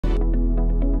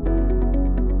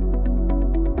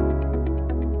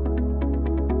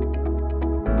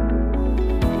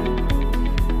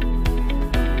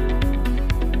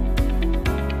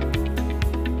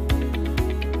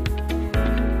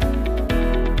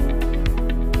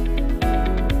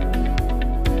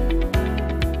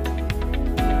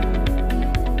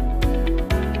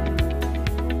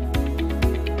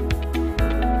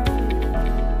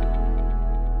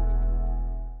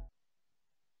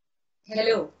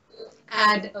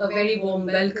and a very warm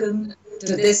welcome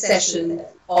to this session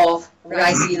of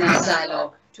Raisina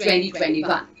Dialogue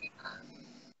 2021.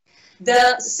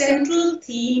 The central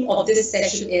theme of this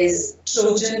session is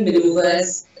Trojan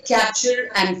maneuvers,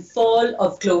 capture and fall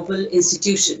of global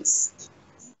institutions.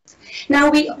 Now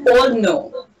we all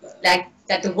know that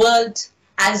the world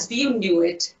as we knew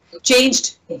it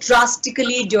changed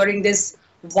drastically during this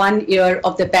 1 year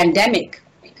of the pandemic.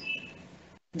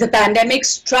 The pandemic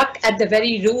struck at the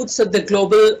very roots of the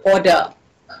global order,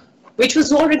 which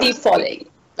was already falling,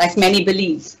 like many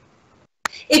believe.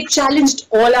 It challenged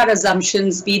all our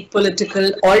assumptions, be it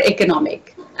political or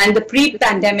economic, and the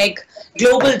pre-pandemic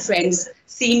global trends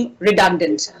seem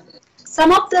redundant.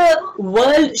 Some of the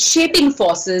world-shaping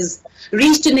forces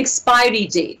reached an expiry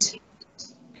date.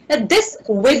 Now, this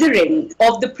withering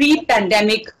of the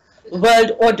pre-pandemic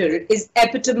world order is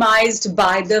epitomized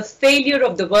by the failure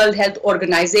of the World Health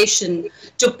Organization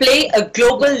to play a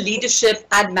global leadership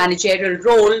and managerial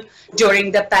role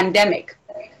during the pandemic.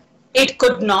 It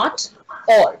could not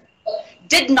or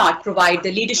did not provide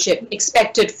the leadership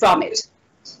expected from it.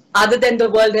 Other than the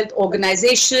World Health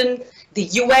Organization, the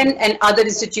UN and other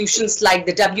institutions like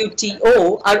the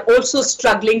WTO are also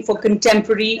struggling for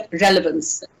contemporary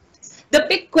relevance. The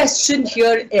big question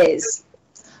here is,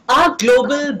 are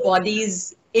global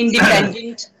bodies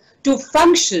independent to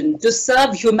function, to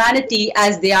serve humanity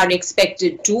as they are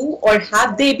expected to, or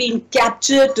have they been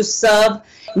captured to serve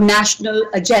national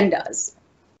agendas?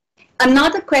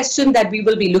 Another question that we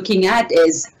will be looking at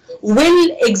is,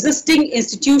 will existing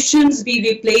institutions be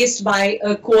replaced by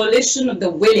a coalition of the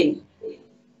willing?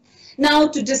 Now,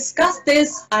 to discuss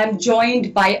this, I'm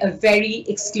joined by a very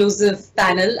exclusive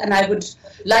panel, and I would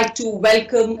like to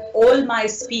welcome all my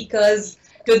speakers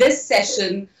to this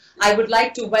session. I would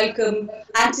like to welcome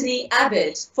Anthony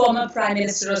Abbott, former Prime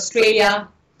Minister of Australia,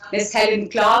 Ms. Helen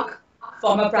Clark,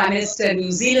 former Prime Minister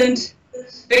New Zealand,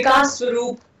 Vikas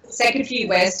Swarup, Secretary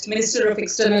West, Minister of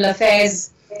External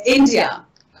Affairs, India,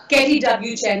 Ketty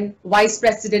W. Chen, Vice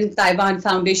President, Taiwan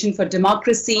Foundation for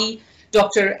Democracy,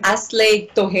 Dr.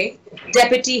 Asley Tohe,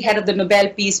 Deputy Head of the Nobel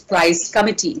Peace Prize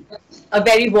Committee. A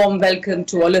very warm welcome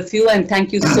to all of you, and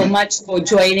thank you so much for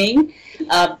joining.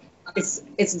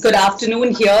 It's good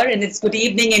afternoon here, and it's good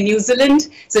evening in New Zealand.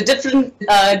 It's a different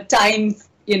time,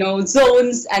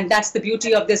 zones, and that's the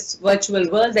beauty of this virtual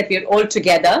world, that we are all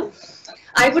together.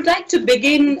 I would like to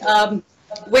begin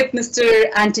with Mr.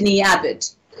 Anthony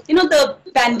Abbott. The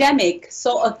pandemic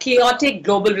saw a chaotic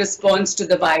global response to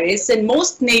the virus, and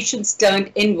most nations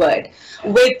turned inward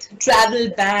with travel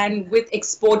ban, with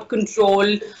export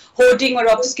control, hoarding or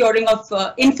obscuring of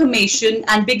information,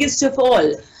 and biggest of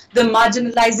all, the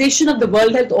marginalization of the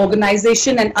World Health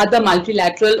Organization and other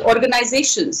multilateral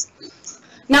organizations.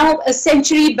 Now, a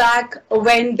century back,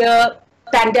 when the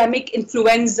pandemic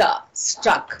influenza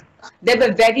struck, there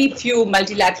were very few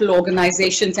multilateral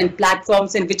organizations and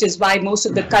platforms, and which is why most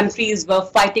of the countries were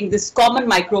fighting this common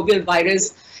microbial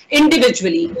virus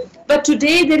individually. But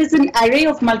today there is an array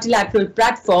of multilateral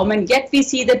platforms, and yet we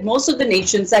see that most of the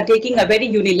nations are taking a very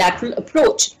unilateral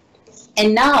approach.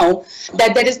 And now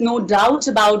that there is no doubt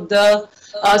about the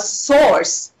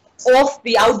source of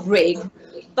the outbreak,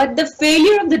 but the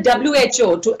failure of the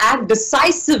WHO to act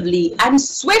decisively and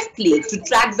swiftly to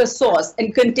track the source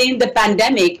and contain the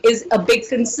pandemic is a big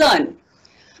concern.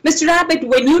 Mr. Abbott,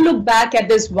 when you look back at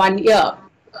this 1 year,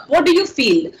 what do you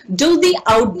feel? Do the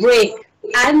outbreak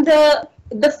and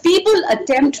the feeble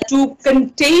attempt to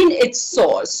contain its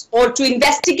source, or to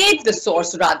investigate the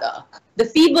source rather, the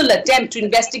feeble attempt to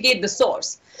investigate the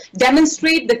source,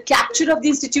 demonstrate the capture of the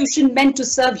institution meant to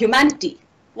serve humanity?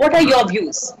 What are your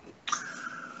views?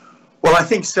 Well, I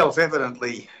think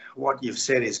self-evidently what you've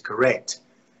said is correct.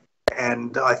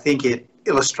 And I think it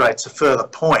illustrates a further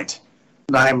point,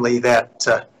 namely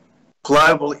that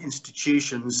global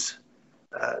institutions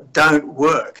don't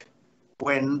work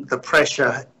when the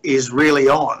pressure is really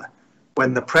on.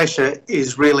 When the pressure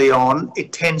is really on,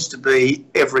 it tends to be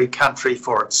every country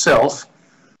for itself,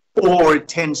 or it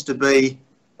tends to be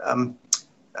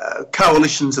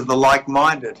coalitions of the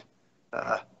like-minded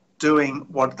doing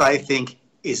what they think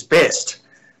is best.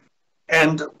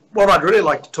 And what I'd really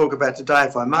like to talk about today,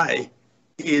 if I may,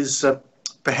 is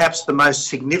perhaps the most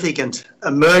significant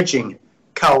emerging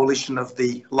coalition of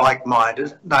the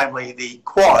like-minded, namely the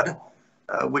Quad,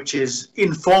 which is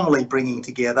informally bringing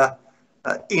together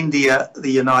India, the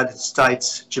United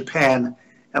States, Japan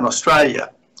and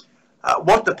Australia.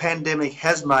 What the pandemic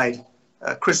has made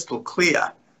crystal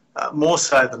clear, more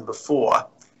so than before,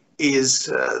 is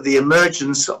the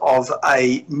emergence of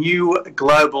a new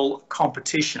global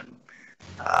competition,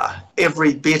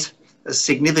 every bit as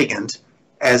significant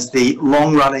as the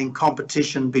long-running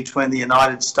competition between the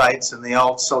United States and the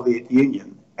old Soviet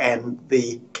Union and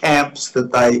the camps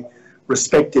that they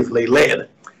respectively led.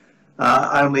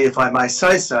 Only, if I may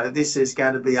say so, this is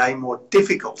going to be a more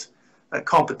difficult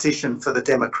competition for the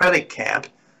democratic camp,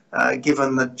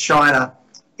 given that China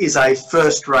is a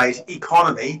first-rate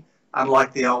economy,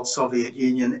 unlike the old Soviet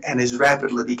Union, and is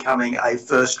rapidly becoming a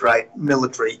first-rate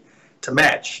military to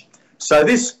match. So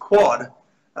this Quad,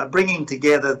 bringing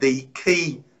together the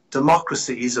key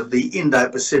democracies of the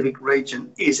Indo-Pacific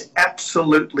region, is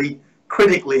absolutely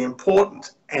critically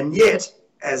important, and yet,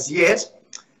 as yet,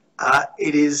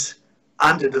 it is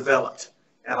underdeveloped.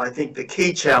 And I think the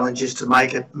key challenge is to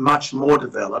make it much more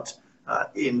developed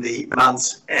in the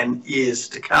months and years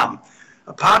to come.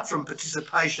 Apart from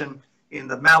participation in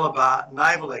the Malabar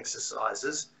naval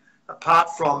exercises, apart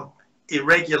from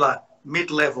irregular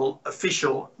mid-level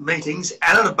official meetings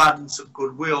and an abundance of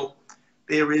goodwill,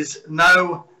 there is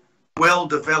no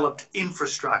well-developed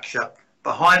infrastructure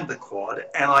behind the Quad,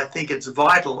 and I think it's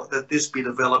vital that this be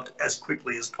developed as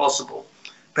quickly as possible,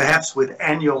 perhaps with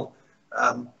annual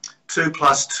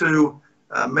 2+2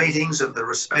 meetings of the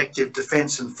respective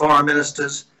defence and foreign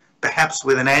ministers, perhaps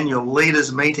with an annual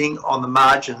leaders meeting on the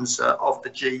margins of the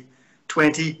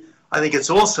G20. I think it's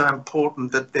also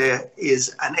important that there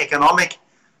is an economic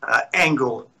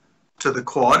angle to the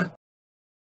Quad.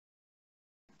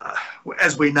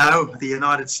 As we know, the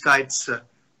United States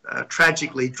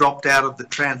tragically dropped out of the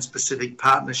Trans-Pacific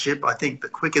Partnership. I think the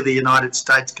quicker the United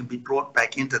States can be brought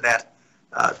back into that,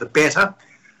 the better.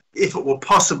 If it were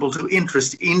possible to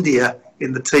interest India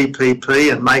in the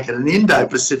TPP and make it an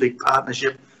Indo-Pacific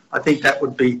partnership, I think that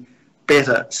would be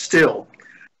better still.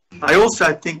 I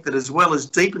also think that as well as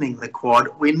deepening the Quad,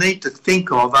 we need to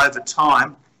think of, over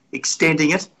time,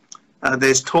 extending it.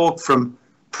 There's talk from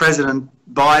President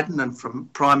Biden and from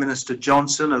Prime Minister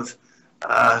Johnson of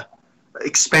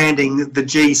expanding the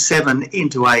G7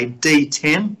 into a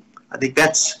D10. I think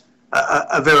that's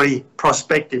a very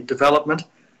prospective development.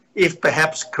 If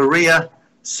perhaps Korea,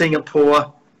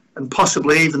 Singapore, and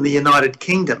possibly even the United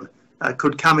Kingdom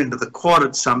could come into the Quad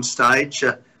at some stage,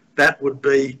 that would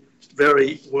be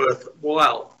very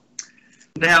worthwhile.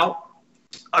 Now,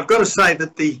 I've got to say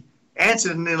that the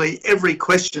answer to nearly every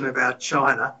question about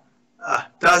China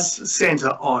does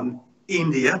centre on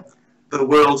India, the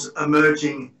world's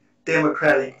emerging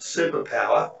democratic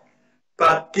superpower.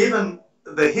 But given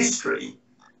the history,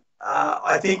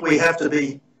 I think we have to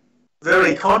be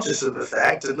very conscious of the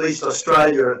fact, at least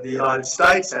Australia and the United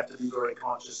States have to be very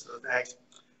conscious of the fact,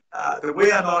 that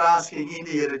we are not asking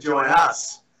India to join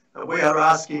us. We are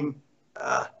asking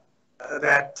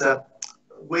that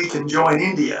we can join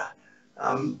India.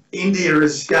 India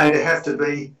is going to have to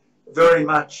be very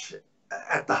much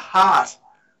at the heart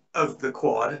of the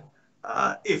Quad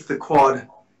if the Quad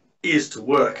is to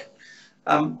work.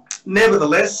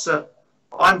 Nevertheless,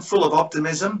 I'm full of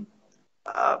optimism.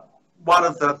 One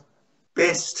of the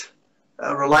best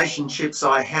relationships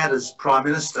I had as Prime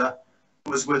Minister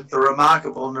was with the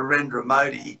remarkable Narendra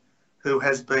Modi, who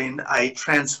has been a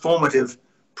transformative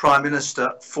Prime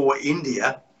Minister for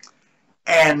India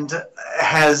and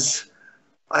has,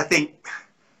 I think,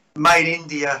 made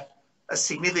India a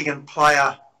significant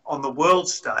player on the world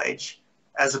stage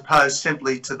as opposed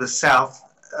simply to the South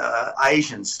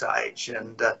Asian stage.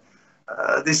 And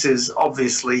this is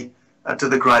obviously to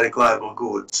the greater global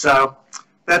good. So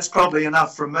that's probably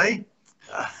enough from me.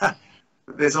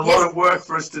 There's a lot of work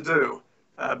for us to do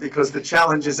because the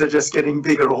challenges are just getting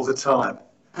bigger all the time.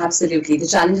 Absolutely. The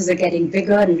challenges are getting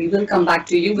bigger, and we will come back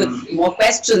to you with more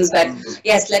questions. But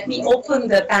yes, let me open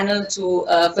the panel to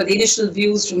for the initial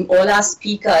views from all our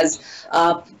speakers.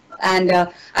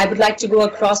 I would like to go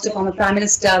across to former Prime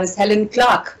Minister Ms. Helen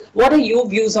Clark. What are your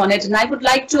views on it? And I would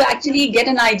like to actually get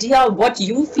an idea of what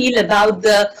you feel about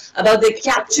the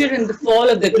capture and the fall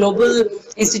of the global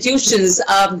institutions.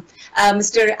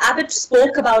 Mr. Abbott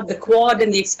spoke about the Quad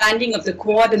and the expanding of the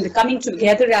Quad and the coming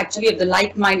together actually of the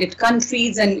like-minded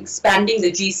countries and expanding the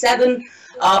G7.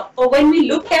 But when we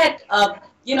look at,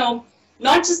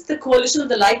 not just the coalition of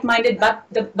the like-minded,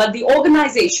 but the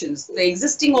organizations, the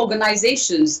existing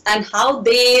organizations, and how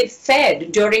they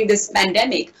fared during this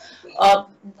pandemic.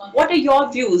 What are your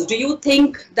views? Do you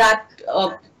think that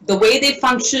the way they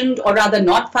functioned, or rather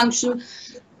not functioned,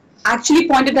 actually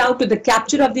pointed out to the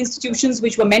capture of the institutions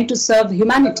which were meant to serve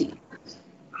humanity?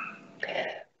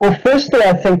 Well, firstly,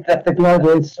 I think that the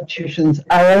global institutions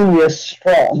are only as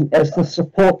strong as the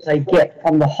support they get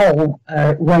from the whole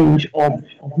range of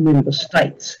member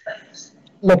states.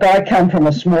 Look, I come from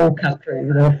a small country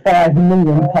with a 5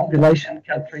 million population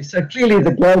country, so clearly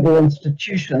the global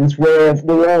institutions, where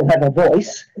we all have a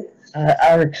voice,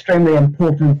 are extremely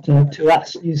important to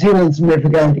us. New Zealand's never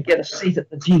going to get a seat at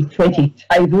the G20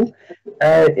 table.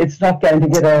 It's not going to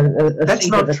get a That's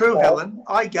seat. not at true, Helen.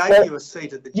 I gave you a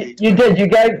seat at the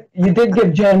G20. You did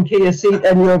give John Key a seat,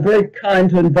 and you were very kind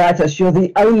to invite us. You're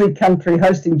the only country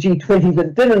hosting G20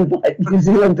 that did invite New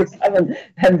Zealand to come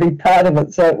and be part of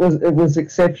it. So it was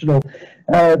exceptional.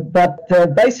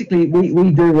 But basically,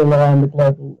 we do rely on the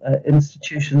global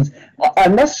institutions. I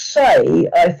must say,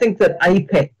 I think that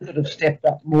APEC could have stepped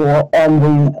up more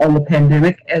on the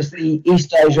pandemic as the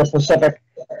East Asia Pacific,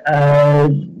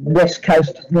 West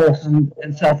Coast, North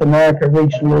and South America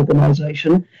regional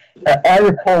organisation. I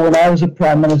recall when I was a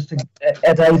Prime Minister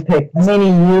at APEC many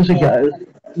years ago,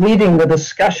 leading the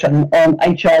discussion on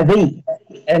HIV.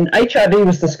 And HIV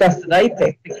was discussed at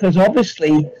APEC because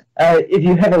obviously if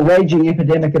you have a raging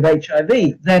epidemic of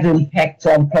HIV, that impacts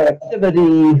on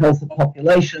productivity, health of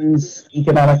populations,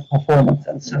 economic performance,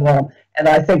 and so on. And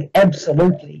I think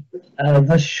absolutely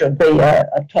this should be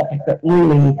a topic that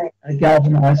really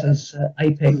galvanises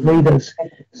APEC leaders.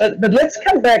 But let's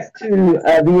come back to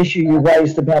the issue you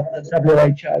raised about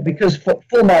the WHO, because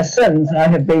for my sins, I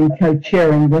have been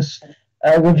co-chairing this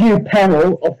review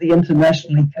panel of the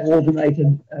internationally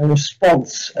coordinated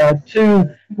response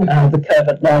to the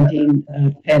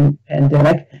COVID-19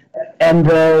 pandemic. And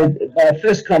my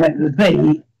first comment would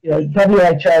be,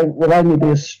 WHO will only be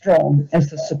as strong as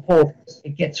the support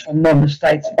it gets from member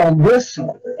states on this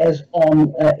as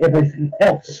on everything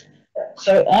else.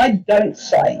 So I don't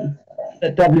say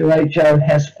that WHO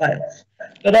has failed,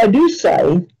 but I do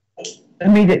say,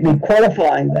 immediately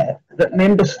qualifying that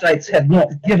member states have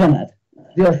not given it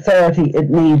the authority it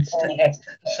needs to act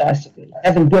decisively,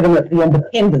 haven't given it the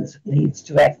independence it needs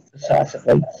to act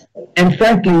decisively. And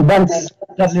frankly, once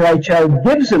WHO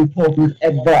gives important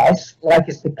advice, like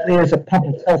it declares a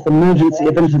public health emergency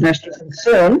of international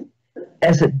concern,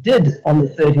 as it did on the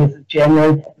 30th of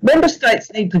January, member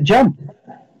states need to jump,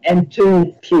 and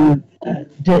too few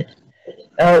did.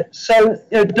 So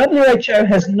WHO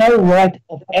has no right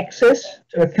of access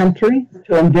to a country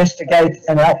to investigate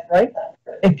an outbreak.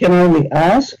 It can only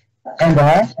ask and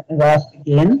ask and ask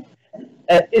again.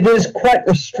 It is quite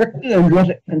restricted in what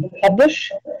it can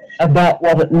publish about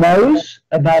what it knows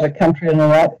about a country and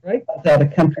an outbreak without a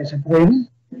country's agreement.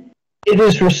 It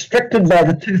is restricted by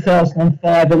the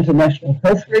 2005 International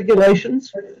Health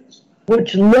Regulations,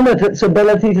 which limit its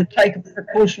ability to take a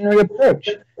precautionary approach.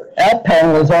 Our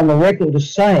panel is on the record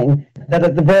as saying that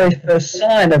at the very first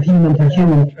sign of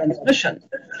human-to-human transmission,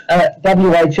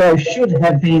 WHO should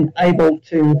have been able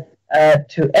to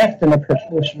act in a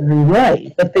precautionary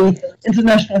way. But the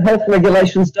international health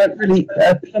regulations don't really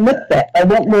permit that. They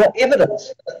want more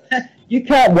evidence. You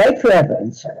can't wait for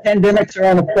evidence. Pandemics are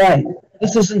on a plane.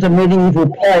 This isn't a medieval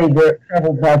plague where it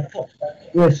travelled by foot.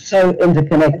 We're so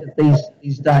interconnected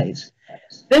these days.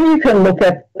 Then you can look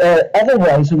at other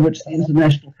ways in which the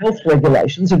international health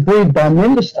regulations agreed by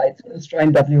member states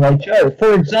constrain WHO.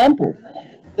 For example,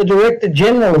 the Director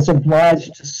General is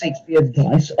obliged to seek the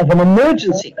advice of an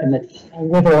emergency committee on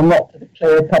whether or not to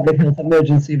declare a public health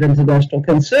emergency of international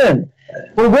concern.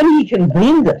 Well, when he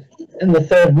convened it in the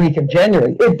third week of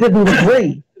January, it didn't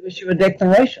agree to issue a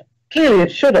declaration. Clearly,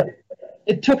 it should have.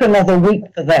 It took another week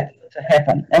for that to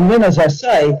happen. And then, as I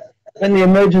say, when the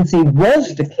emergency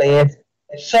was declared,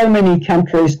 so many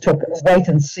countries took a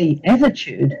wait-and-see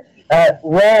attitude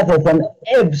rather than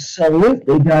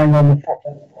absolutely going on the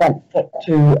front foot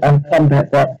to combat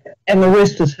that. And the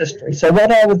rest is history. So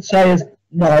what I would say is,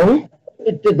 no,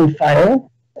 it didn't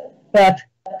fail, but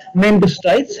member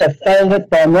states have failed it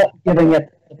by not giving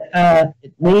it the power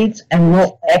it needs and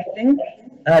not acting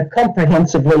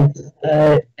comprehensively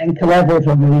and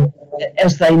collaboratively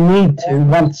as they need to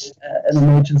once an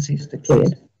emergency is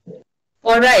declared.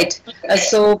 All right.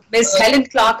 So Ms. Helen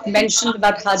Clark mentioned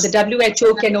about how the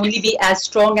WHO can only be as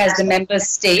strong as the member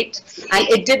state, and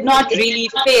it did not really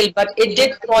fail, but it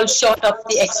did fall short of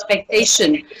the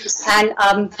expectation. And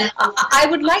I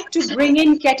would like to bring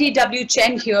in Katie W.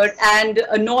 Chen here and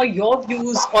know your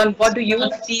views on what do you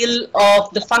feel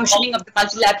of the functioning of the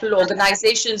multilateral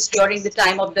organizations during the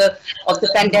time of the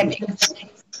pandemic.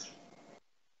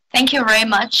 Thank you very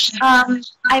much.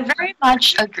 I very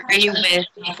much agree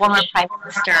with former Prime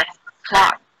Minister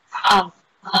Clark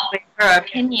with her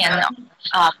opinion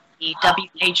of the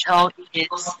WHO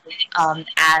is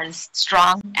as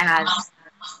strong as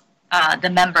the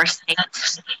member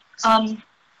states.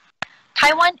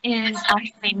 Taiwan is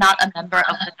actually not a member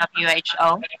of the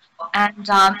WHO, and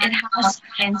it has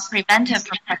been prevented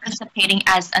from participating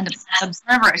as an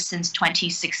observer since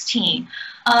 2016.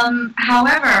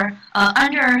 However,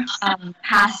 under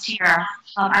past year,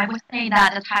 I would say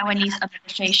that the Taiwanese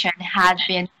administration has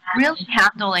been really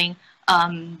handling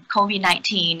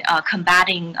COVID-19,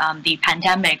 combating the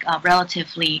pandemic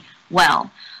relatively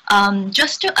well.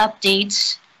 Just to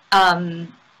update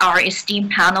our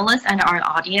esteemed panelists and our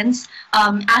audience,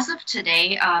 as of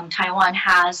today, Taiwan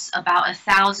has about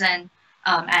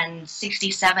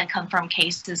 1,067 confirmed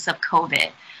cases of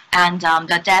COVID, and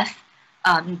the death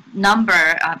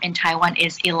number in Taiwan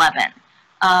is 11.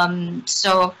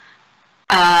 So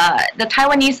the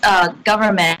Taiwanese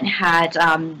government had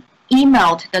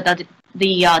emailed the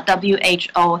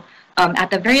WHO at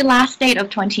the very last date of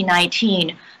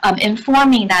 2019,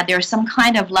 informing that there's some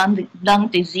kind of lung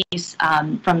disease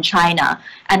from China,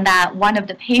 and that one of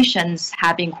the patients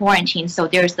had been quarantined, so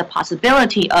there's the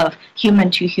possibility of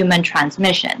human-to-human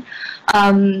transmission.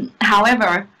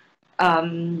 However,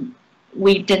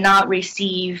 we did not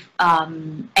receive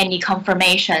any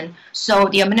confirmation, so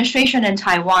the administration in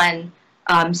Taiwan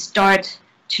start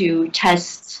to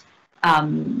test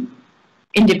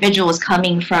individuals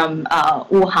coming from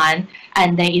Wuhan,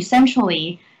 and they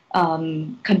essentially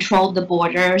control the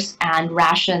borders and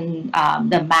ration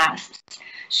the masks.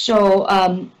 So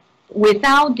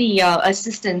without the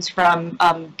assistance from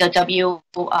the WHO,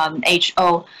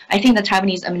 I think the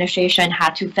Taiwanese administration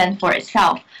had to fend for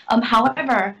itself.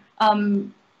 However,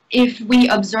 if we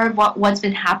observe what's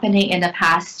been happening in the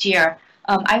past year,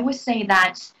 I would say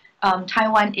that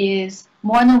Taiwan is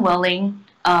more than willing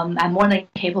and more than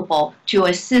capable to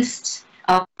assist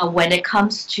when it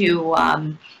comes to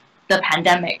the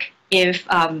pandemic. If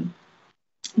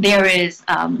there is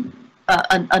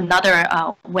another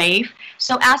wave.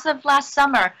 So as of last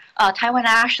summer, Taiwan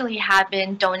actually had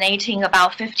been donating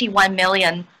about 51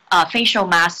 million facial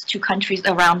masks to countries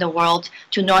around the world,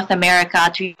 to North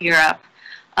America, to Europe.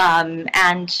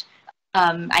 And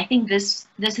I think this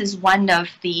is one of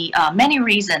the many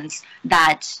reasons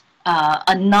that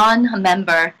a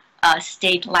non-member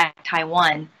state like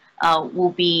Taiwan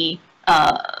will be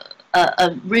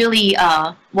a really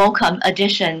welcome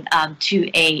addition to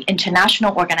an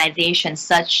international organization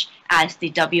such as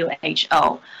the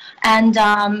WHO. And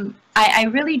I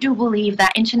really do believe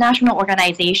that international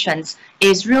organizations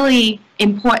is really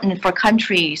important for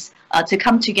countries to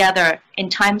come together in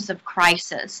times of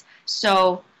crisis.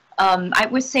 So I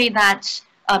would say that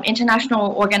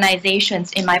international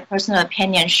organizations, in my personal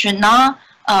opinion, should not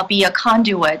be a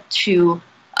conduit to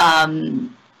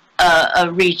a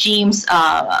regime's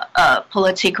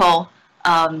political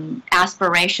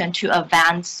aspiration to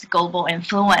advance global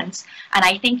influence. And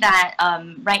I think that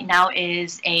right now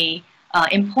is a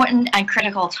important and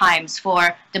critical times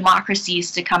for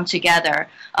democracies to come together,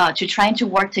 to try to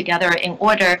work together in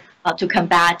order to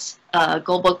combat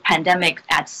global pandemic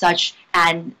as such,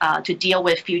 and to deal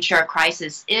with future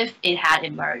crises if it had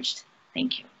emerged.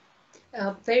 Thank you.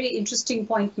 Very interesting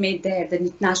point made there. The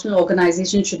international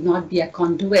organization should not be a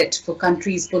conduit for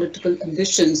countries' political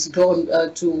ambitions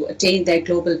to attain their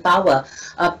global power.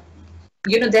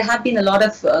 You know, there have been a lot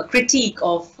of critique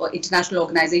of international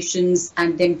organizations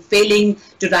and them failing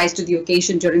to rise to the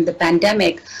occasion during the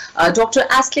pandemic. Dr.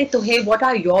 Ashley Tohe, what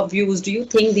are your views? Do you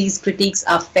think these critiques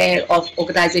are fair of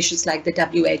organizations like the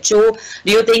WHO?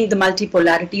 Do you think the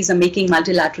multipolarities are making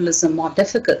multilateralism more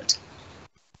difficult?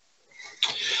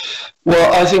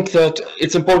 Well, I think that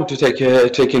it's important to take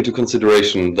into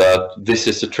consideration that this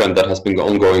is a trend that has been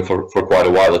ongoing for quite a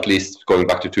while, at least going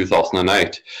back to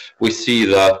 2008. We see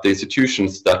that the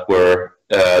institutions that were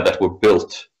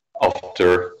built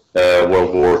after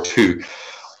World War II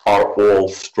are all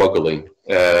struggling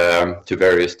to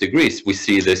various degrees. We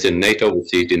see this in NATO, we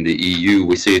see it in the EU,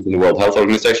 we see it in the World Health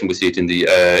Organization, we see it in the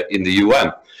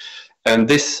UN, and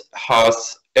this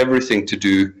has everything to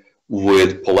do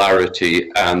with polarity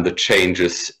and the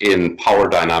changes in power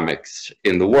dynamics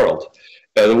in the world.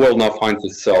 The world now finds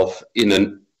itself in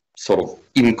a sort of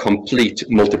incomplete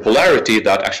multipolarity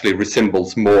that actually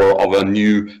resembles more of a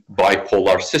new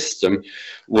bipolar system,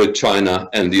 with China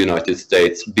and the United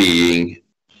States being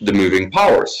the moving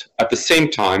powers. At the same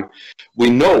time, we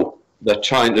know that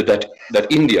that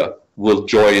India will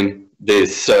join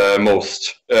this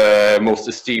most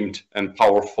esteemed and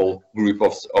powerful group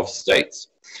of states.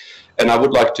 And I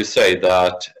would like to say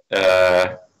that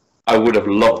I would have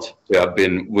loved to have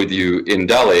been with you in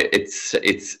Delhi.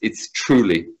 It's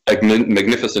truly a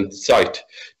magnificent sight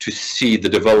to see the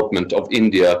development of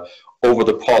India over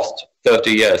the past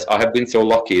 30 years. I have been so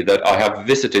lucky that I have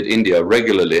visited India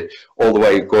regularly, all the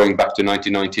way going back to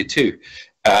 1992,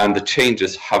 and the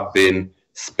changes have been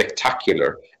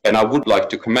spectacular. And I would like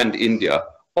to commend India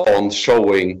on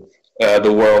showing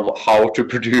the world how to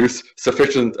produce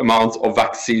sufficient amounts of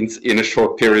vaccines in a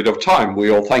short period of time. We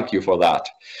all thank you for that.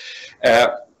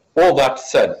 All that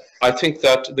said, I think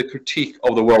that the critique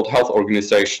of the World Health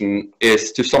Organization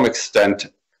is to some extent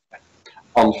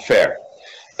unfair.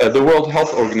 The World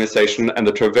Health Organization and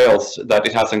the travails that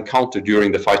it has encountered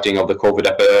during the fighting of the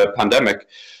COVID pandemic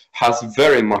has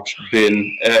very much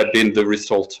been the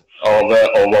result of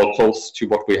well, close to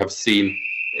what we have seen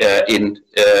in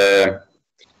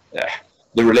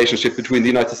the relationship between the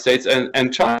United States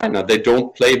and China. They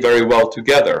don't play very well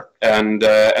together, and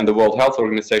the World Health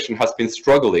Organization has been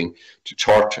struggling to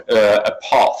chart a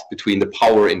path between the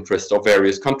power interests of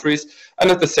various countries,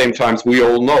 and at the same time we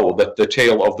all know that the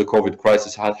tale of the COVID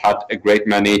crisis has had a great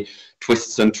many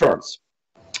twists and turns.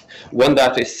 When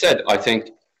that is said, I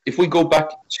think if we go back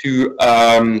to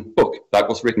a book that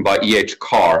was written by E.H.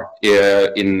 Carr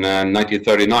in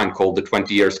 1939 called The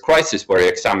 20 Years Crisis, where he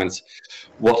examines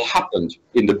what happened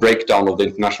in the breakdown of the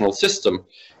international system,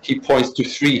 he points to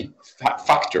three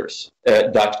factors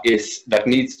that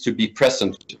needs to be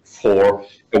present for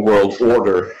a world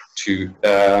order to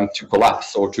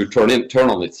collapse or to turn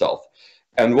on itself.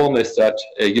 And one is that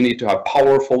you need to have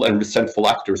powerful and resentful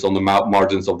actors on the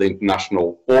margins of the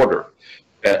international order.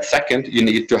 Second, you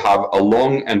need to have a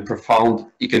long and profound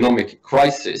economic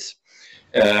crisis.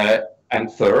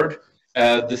 And third,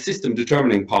 the system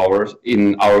determining power,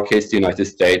 in our case the United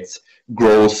States,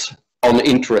 grows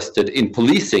uninterested in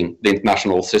policing the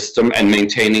international system and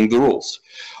maintaining the rules.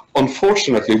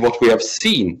 Unfortunately, what we have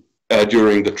seen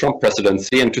during the Trump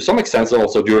presidency, and to some extent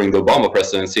also during the Obama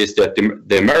presidency, is that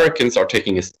the Americans are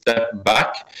taking a step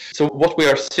back. So what we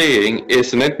are seeing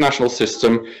is an international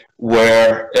system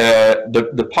where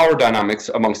the power dynamics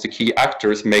amongst the key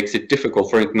actors makes it difficult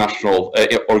for international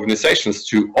organizations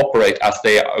to operate as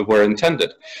they were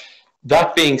intended.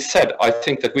 That being said, I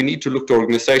think that we need to look to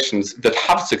organizations that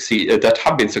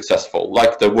have been successful,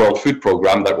 like the World Food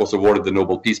Programme that was awarded the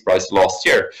Nobel Peace Prize last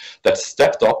year, that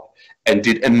stepped up and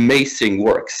did amazing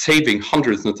work, saving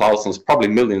hundreds of thousands, probably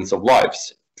millions of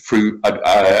lives through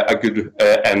a good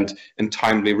and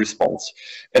timely response.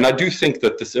 And I do think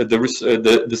that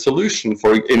the solution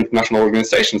for international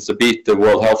organizations, be it the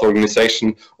World Health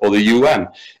Organization or the UN,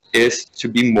 is to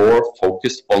be more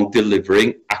focused on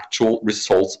delivering actual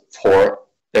results for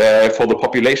the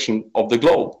population of the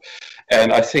globe.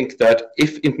 And I think that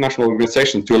if international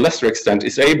organizations, to a lesser extent,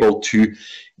 is able to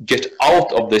get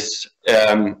out of this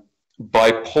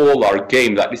bipolar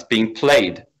game that is being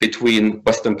played between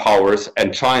Western powers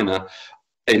and China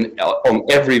on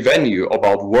every venue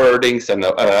about wordings and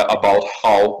about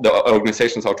how the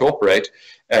organizations are to operate,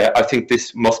 I think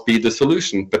this must be the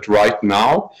solution. But right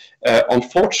now,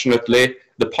 unfortunately,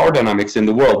 the power dynamics in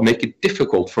the world make it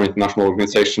difficult for international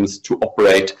organizations to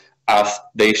operate as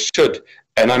they should.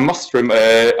 And I must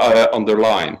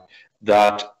underline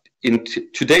that in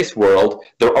today's world,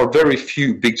 there are very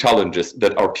few big challenges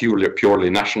that are purely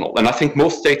national. And I think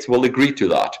most states will agree to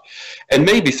that. And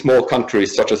maybe small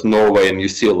countries such as Norway and New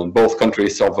Zealand, both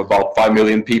countries of about 5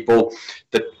 million people,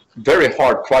 that very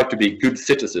hard try to be good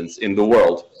citizens in the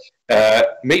world.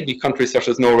 Maybe countries such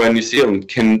as Norway and New Zealand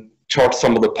can chart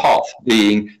some of the path,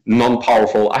 being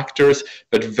non-powerful actors,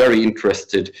 but very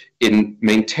interested in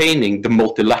maintaining the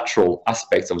multilateral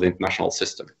aspects of the international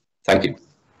system. Thank you.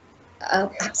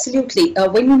 Absolutely.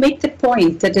 When you make the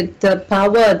point that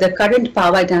the current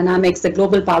power dynamics, the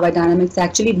global power dynamics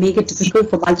actually make it difficult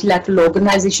for multilateral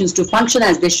organizations to function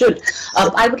as they should.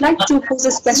 I would like to pose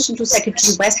this question to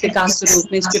Secretary West Picasso,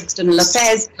 Minister of External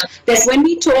Affairs, that when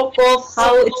we talk of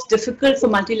how it's difficult for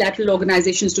multilateral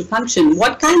organizations to function,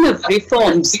 what kind of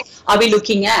reforms are we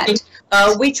looking at?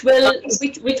 Which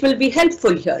will be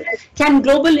helpful here? Can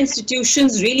global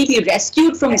institutions really be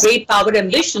rescued from great power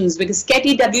ambitions? Because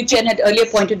Katie W. Chen had earlier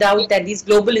pointed out that these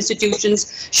global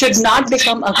institutions should not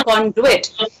become a conduit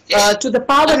to the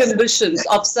power ambitions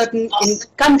of certain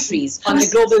countries on the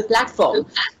global platform.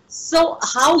 So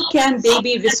how can they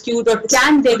be rescued, or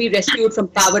can they be rescued from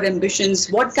power ambitions?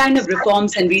 What kind of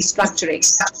reforms and restructuring?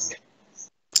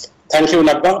 Thank you,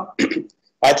 Nagma.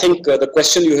 I think the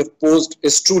question you have posed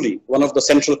is truly one of the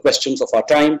central questions of our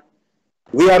time.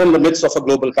 We are in the midst of a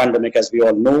global pandemic, as we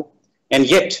all know, and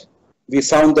yet we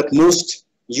found that most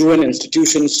UN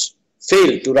institutions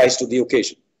failed to rise to the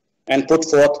occasion and put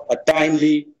forth a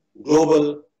timely,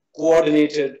 global,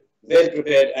 coordinated,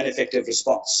 well-prepared and effective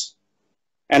response.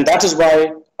 And that is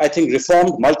why I think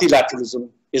reformed multilateralism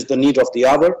is the need of the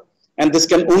hour, and this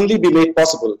can only be made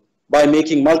possible by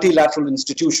making multilateral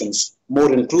institutions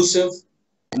more inclusive,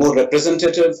 more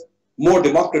representative, more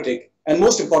democratic, and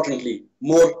most importantly,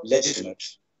 more legitimate.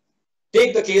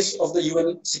 Take the case of the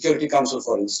UN Security Council,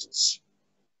 for instance.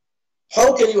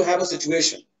 How can you have a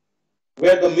situation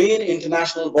where the main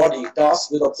international body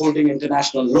tasked with upholding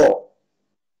international law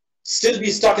still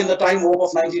be stuck in the time warp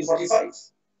of 1945,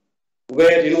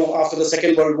 where, after the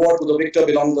Second World War, to the victor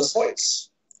belong the spoils?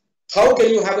 How can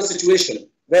you have a situation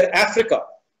where Africa,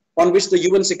 on which the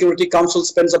UN Security Council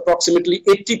spends approximately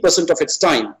 80% of its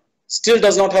time, still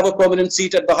does not have a permanent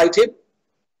seat at the high table?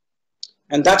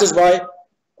 And that is why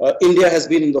India has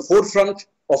been in the forefront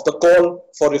of the call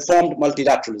for reformed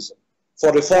multilateralism,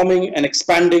 for reforming and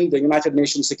expanding the United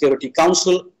Nations Security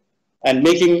Council and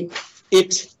making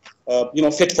it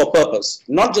fit for purpose.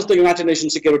 Not just the United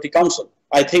Nations Security Council.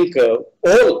 I think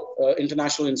all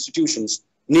international institutions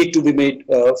need to be made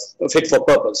fit for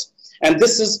purpose. And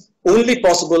this is only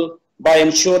possible by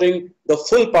ensuring the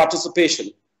full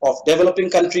participation of developing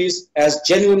countries as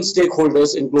genuine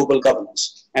stakeholders in global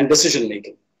governance and decision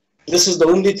making. This is the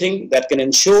only thing that can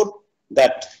ensure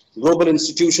that global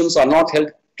institutions are not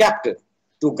held captive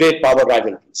to great power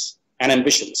rivalries and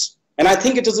ambitions. And I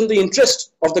think it is in the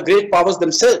interest of the great powers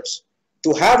themselves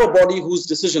to have a body whose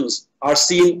decisions are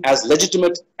seen as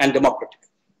legitimate and democratic.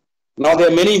 Now, there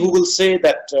are many who will say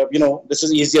that, this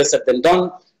is easier said than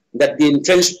done, that the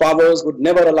entrenched powers would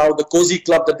never allow the cozy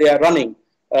club that they are running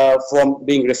from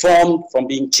being reformed, from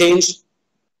being changed.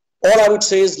 All I would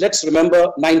say is, let's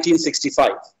remember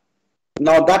 1965.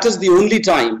 Now, that is the only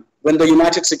time when the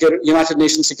United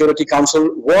Nations Security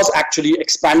Council was actually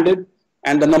expanded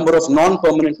and the number of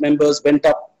non-permanent members went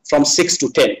up from 6 to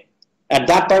 10. At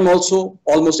that time also,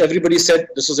 almost everybody said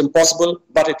this is impossible,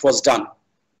 but it was done.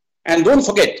 And don't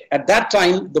forget, at that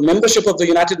time, the membership of the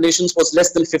United Nations was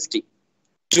less than 50.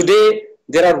 Today,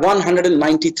 there are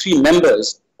 193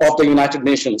 members of the United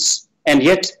Nations, and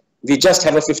yet we just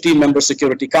have a 15-member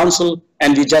Security Council,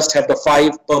 and we just have the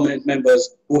 5 permanent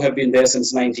members who have been there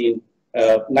since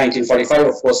 1945.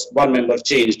 Of course, one member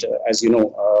changed, as you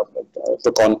know,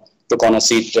 took on a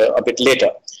seat a bit later.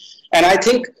 And I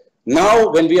think now,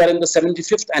 when we are in the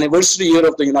 75th anniversary year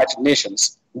of the United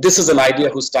Nations, this is an idea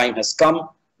whose time has come.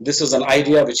 This is an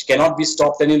idea which cannot be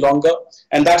stopped any longer.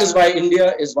 And that is why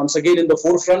India is once again in the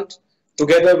forefront,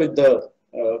 together with the,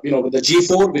 with the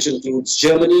G4, which includes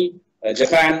Germany,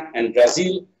 Japan, and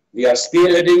Brazil. We are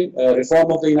spearheading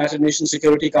reform of the United Nations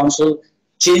Security Council,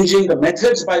 changing the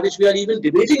methods by which we are even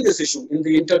debating this issue in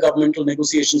the intergovernmental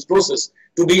negotiations process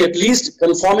to be at least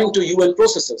conforming to UN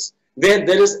processes, where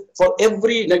there is, for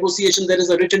every negotiation, there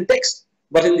is a written text.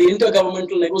 But in the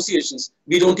intergovernmental negotiations,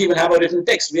 we don't even have a written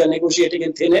text. We are negotiating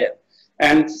in thin air.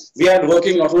 And we are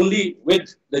working not only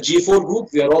with the G4 group,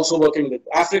 we are also working with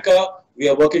Africa. We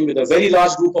are working with a very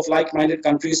large group of like-minded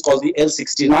countries called the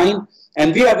L69.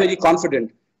 And we are very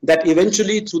confident that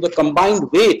eventually, through the combined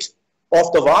weight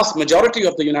of the vast majority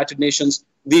of the United Nations,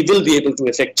 we will be able to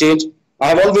effect change. I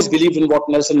have always believed in what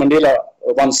Nelson Mandela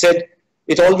once said: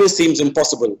 it always seems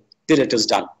impossible till it is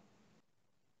done.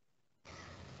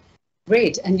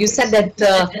 Great. And you said that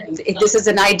this is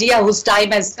an idea whose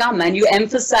time has come, and you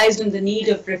emphasized on the need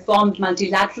of reformed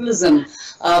multilateralism.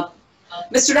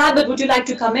 Mr. Albert, would you like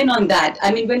to come in on that?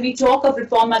 I mean, when we talk of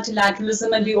reformed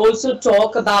multilateralism, and we also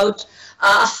talk about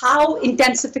how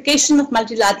intensification of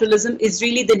multilateralism is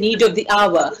really the need of the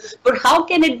hour, but how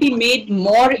can it be made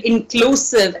more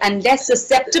inclusive and less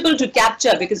susceptible to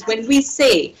capture? Because when we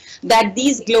say that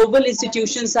these global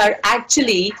institutions are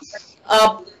actually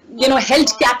held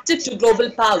captive to global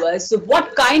powers, so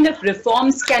what kind of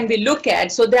reforms can we look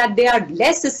at so that they are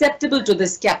less susceptible to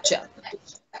this capture?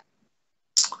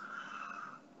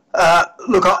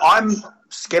 Look, I'm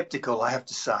sceptical, I have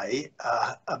to say,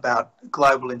 about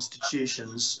global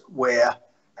institutions where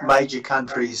major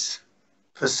countries'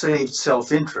 perceived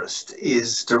self-interest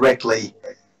is directly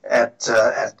at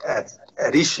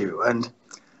issue. And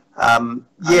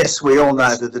yes, we all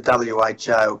know that the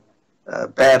WHO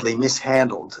badly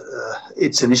mishandled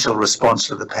its initial response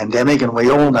to the pandemic, and we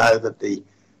all know that the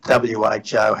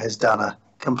WHO has done a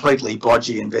completely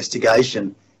bodgy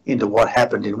investigation into what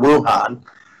happened in Wuhan,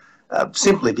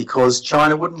 simply because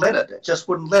China wouldn't let it. It just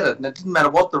wouldn't let it, and it didn't matter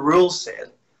what the rules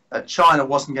said. China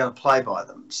wasn't going to play by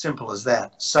them. Simple as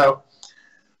that. So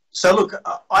look,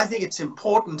 I think it's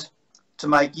important to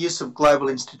make use of global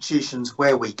institutions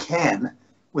where we can,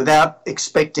 without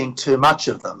expecting too much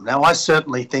of them. Now, I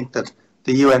certainly think that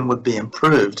the UN would be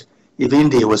improved if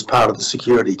India was part of the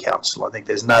Security Council. I think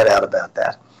there's no doubt about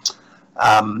that.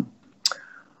 I'm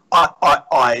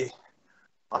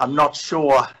not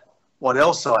sure what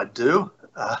else I'd do,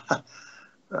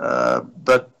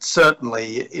 but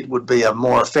certainly it would be a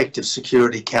more effective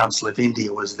Security Council if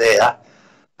India was there,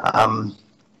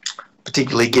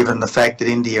 particularly given the fact that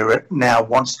India now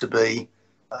wants to be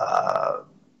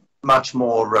much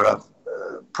more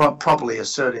properly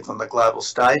assertive on the global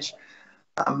stage.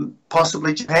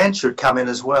 Possibly Japan should come in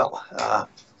as well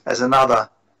as another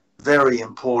very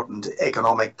important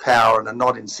economic power and a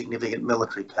not insignificant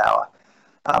military power.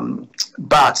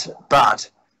 But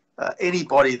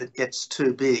anybody that gets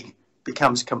too big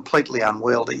becomes completely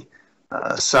unwieldy.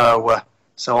 So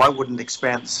I wouldn't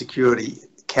expand the Security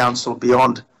Council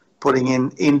beyond putting in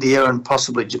India and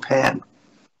possibly Japan.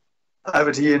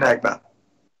 Over to you, Nagma.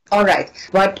 All right,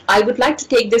 but I would like to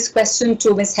take this question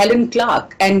to Ms. Helen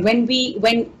Clark. And when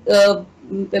Mr.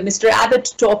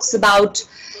 Abbott talks about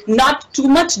not too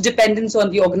much dependence on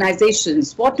the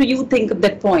organizations, what do you think of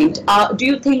that point? Do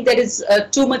you think there is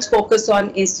too much focus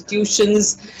on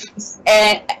institutions?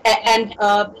 And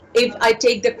if I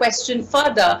take the question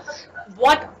further,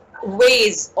 what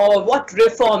ways or what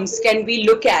reforms can we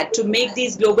look at to make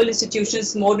these global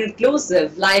institutions more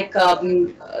inclusive? Like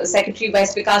Secretary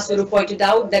Vice Vikas pointed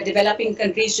out, that developing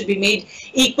countries should be made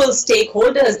equal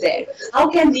stakeholders there. How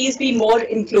can these be more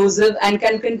inclusive, and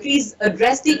can countries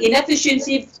address the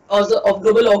inefficiency of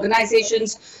global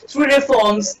organizations through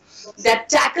reforms that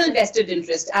tackle vested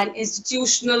interest and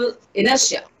institutional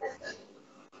inertia?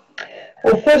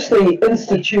 Well, firstly,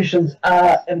 institutions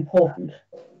are important.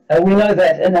 We know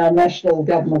that in our national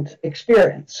government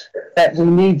experience, that we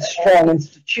need strong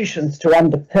institutions to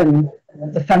underpin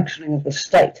the functioning of the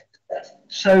state.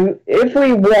 So if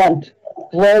we want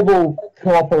global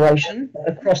cooperation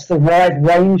across the wide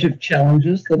range of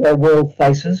challenges that our world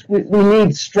faces, we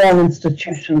need strong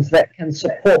institutions that can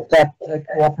support that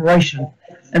cooperation.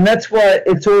 And that's why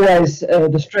it's always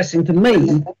distressing to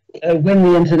me when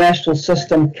the international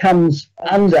system comes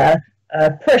under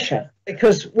pressure.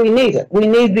 Because we need it. We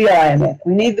need the IMF,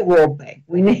 we need the World Bank,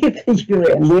 we need the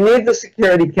UN, we need the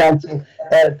Security Council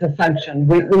to function,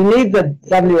 we need the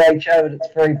WHO at its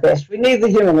very best, we need the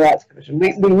Human Rights Commission, we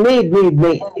need.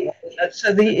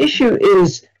 So the issue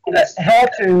is how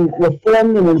to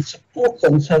reform them and support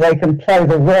them so they can play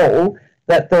the role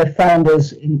that their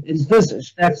founders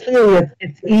envisaged. Now clearly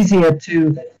it's easier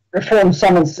to reform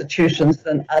some institutions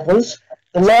than others.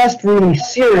 The last really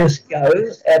serious go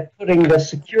at putting the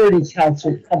Security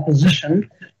Council composition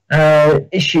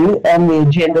issue on the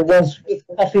agenda was with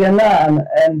Kofi Annan,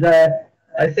 and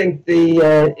I think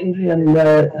the Indian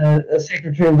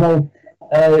Secretary will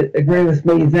agree with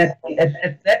me that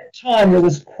at that time there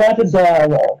was quite a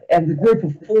dialogue, and the group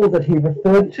of four that he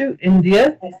referred to,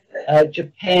 India,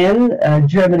 Japan,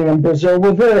 Germany and Brazil,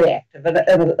 were very active and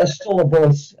are still a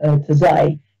voice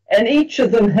today. And each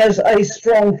of them has a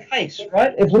strong case,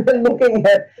 right? If we're looking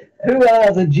at who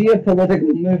are the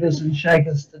geopolitical movers and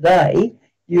shakers today,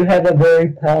 you have a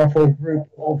very powerful group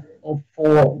of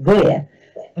four there.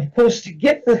 Of course, to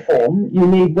get reform, you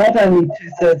need not only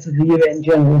 2/3 of the UN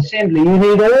General Assembly, you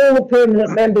need all the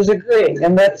permanent members agreeing,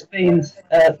 and that's been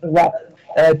the rub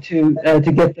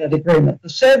to get that agreement.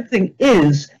 The sad thing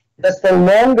is that the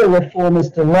longer reform is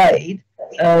delayed,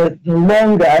 the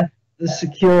longer the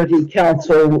Security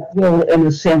Council will, in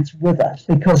a sense, wither,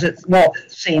 because it's not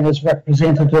seen as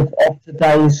representative of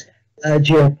today's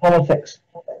geopolitics.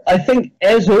 I think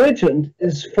as urgent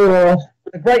is for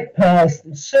the great powers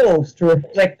themselves to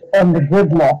reflect on the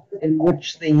gridlock in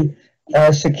which the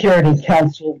Security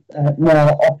Council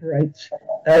now operates.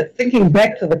 Thinking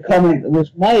back to the comment that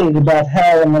was made about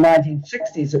how in the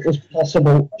 1960s it was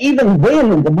possible, even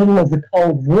then in the middle of the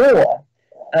Cold War,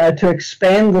 to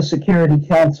expand the Security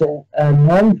Council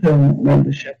non-permanent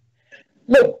membership.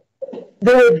 Look,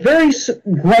 there were very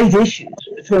great issues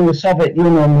between the Soviet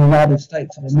Union and the United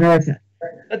States of America,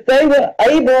 but they were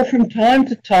able from time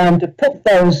to time to put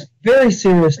those very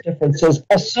serious differences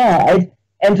aside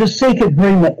and to seek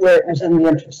agreement where it was in the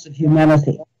interest of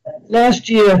humanity. Last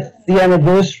year, the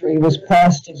anniversary was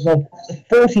passed of the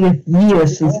 40th year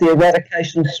since the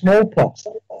eradication of smallpox.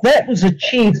 That was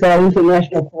achieved by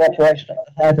international cooperation at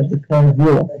the height of the Cold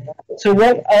War. So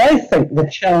what I think the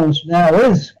challenge now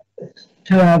is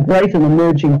to our great and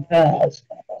emerging powers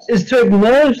is to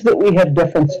acknowledge that we have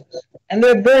differences, and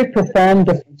there are very profound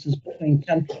differences between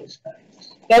countries.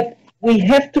 But we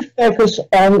have to focus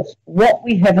on what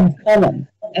we have in common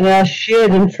and our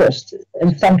shared interest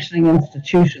in functioning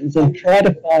institutions and try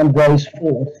to find ways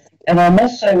forward. And I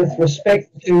must say, with respect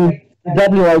to the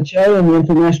WHO and the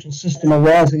international system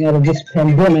arising out of this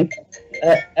pandemic,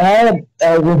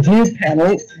 our review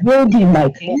panel will be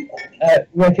making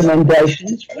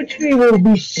recommendations which we will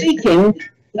be seeking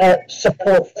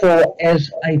support for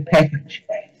as a package.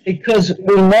 Because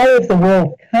we know if the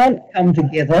world can't come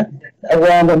together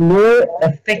around a more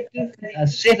effective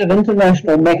set of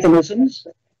international mechanisms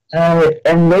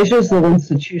and measures that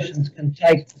institutions can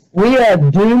take, we are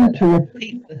doomed to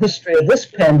repeat the history of this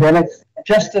pandemic,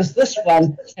 just as this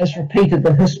one has repeated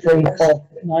the history of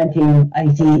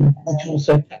 1918, which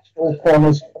also touched all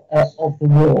corners of the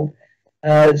world.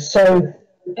 So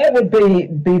that would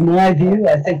be my view.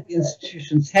 I think the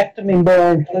institutions have to be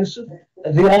more inclusive.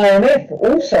 The IMF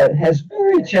also has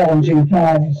very challenging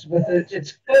times with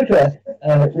its quota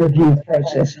review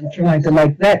process and trying to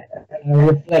make that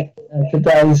reflect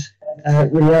today's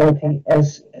reality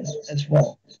as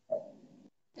well.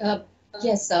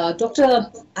 Yes,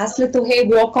 Dr. Aslet Tohe,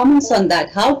 your comments on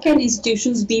that. How can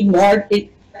institutions be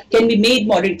made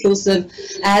more inclusive?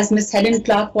 As Ms. Helen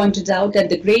Clark pointed out, that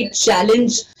the great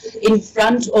challenge in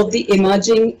front of the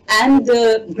emerging and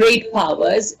the great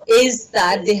powers is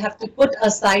that they have to put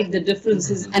aside the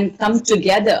differences and come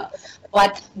together.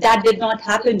 But that did not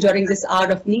happen during this hour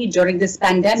of need, during this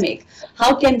pandemic.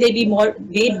 How can they be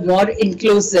made more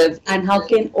inclusive, and how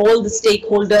can all the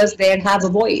stakeholders there have a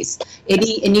voice?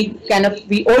 Any kind of,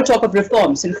 we all talk of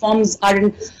reforms. Reforms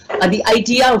are the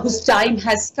idea whose time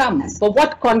has come. But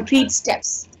what concrete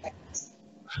steps?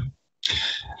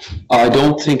 I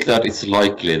don't think that it's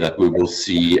likely that we will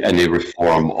see any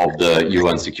reform of the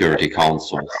UN Security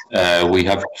Council. We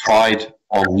have tried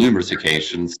on numerous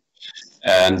occasions,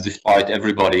 and despite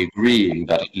everybody agreeing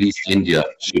that at least India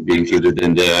should be included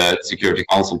in the Security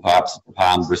Council, perhaps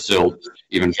Japan, Brazil,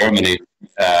 even Germany,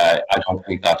 I don't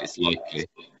think that is likely.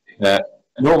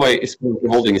 Norway is currently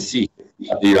holding a seat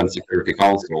at the UN Security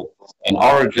Council, and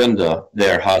our agenda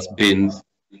there has been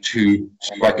to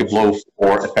strike a blow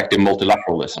for effective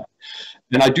multilateralism.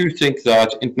 And I do think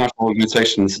that international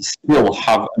organizations still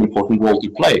have an important role to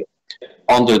play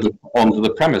under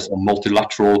the premise of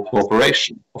multilateral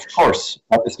cooperation. Of course,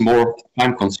 that is more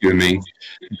time-consuming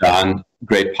than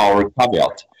great power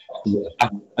caveat.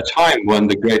 At a time when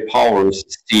the great powers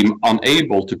seem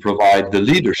unable to provide the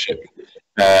leadership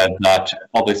that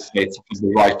other states have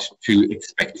the right to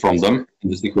expect from them in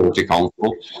the Security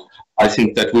Council, I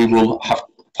think that we will have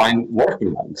to find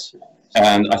workarounds.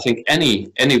 And I think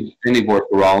any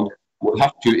workaround will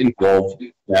have to involve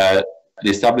the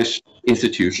established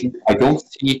institution. I don't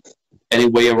see any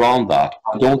way around that.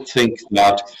 I don't think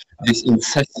that this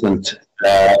incessant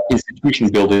institution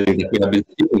building that we have been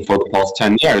seeing for the past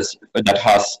 10 years, that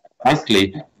has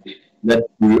frankly led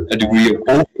to a degree of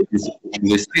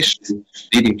over-institutionalization,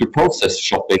 leading to process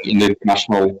shopping in the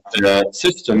international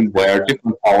system, where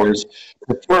different powers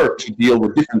prefer to deal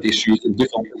with different issues in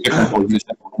different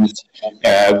organizations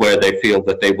where they feel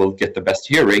that they will get the best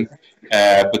hearing.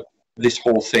 But this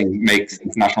whole thing makes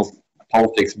international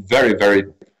politics very, very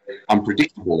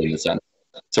unpredictable in a sense.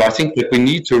 So I think that we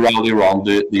need to rally around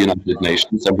the United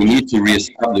Nations, and we need to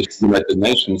reestablish the United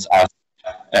Nations as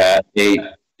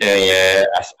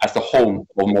the home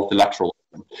of multilateralism.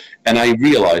 And I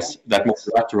realize that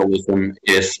multilateralism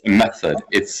is a method;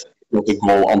 it's not a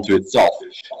goal unto itself.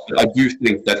 But I do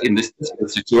think that in this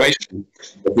situation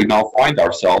that we now find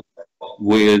ourselves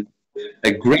with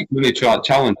a great many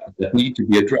challenges that need to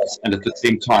be addressed, and at the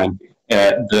same time,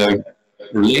 the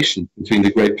relation between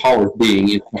the great powers being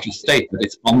in such a state that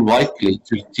it's unlikely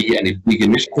to see any big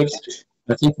initiatives,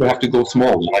 I think we have to go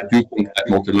small. I do think that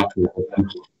multilateralism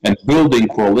and building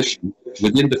coalition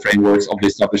within the frameworks of the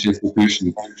established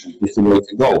institutions is the way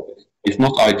to go. It's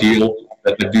not ideal,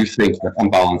 but I do think that on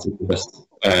balance is the best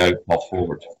path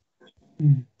forward.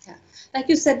 Like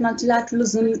you said,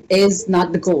 multilateralism is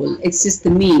not the goal, it's just the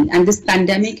mean. And this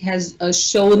pandemic has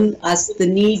shown us the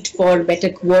need for better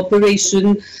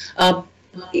cooperation.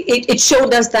 It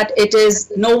showed us that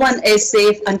no one is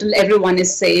safe until everyone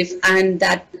is safe, and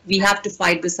that we have to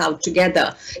fight this out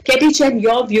together. Ketty Chen,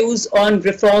 your views on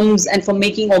reforms and for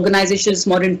making organizations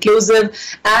more inclusive,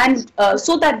 and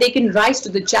so that they can rise to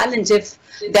the challenge if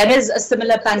there is a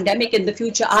similar pandemic in the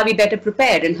future. Are we better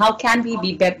prepared, and how can we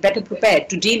be better prepared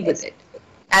to deal with it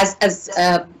as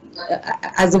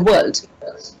a world?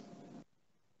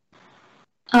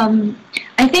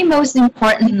 I think most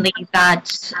importantly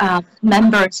that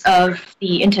members of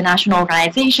the international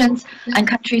organizations and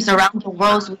countries around the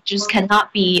world just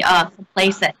cannot be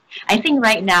complacent. I think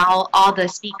right now all the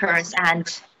speakers and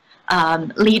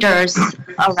leaders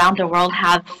around the world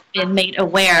have been made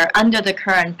aware under the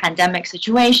current pandemic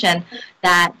situation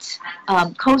that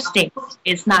coasting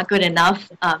is not good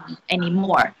enough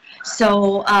anymore.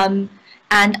 So,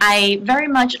 and I very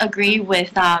much agree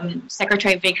with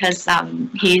Secretary Vickers'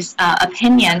 his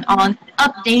opinion on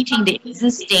updating the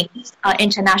existing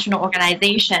international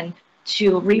organization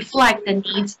to reflect the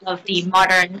needs of the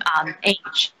modern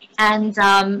age. And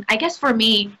I guess for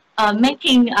me,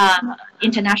 making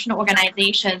international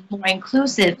organizations more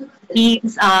inclusive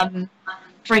means,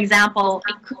 for example,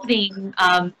 including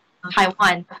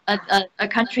Taiwan, a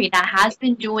country that has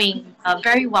been doing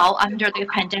very well under the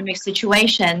pandemic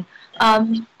situation,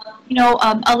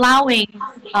 allowing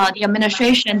the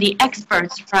administration, the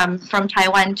experts from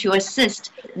Taiwan to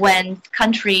assist when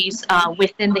countries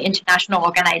within the international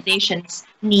organizations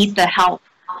need the help,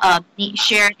 need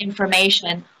shared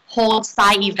information, hold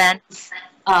side events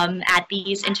at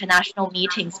these international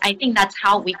meetings. I think that's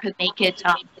how we could make it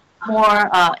more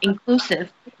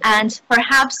inclusive. And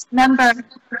perhaps member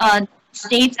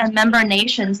states and member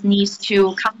nations needs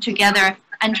to come together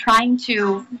and trying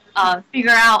to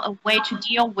figure out a way to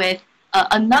deal with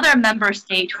another member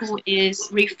state who is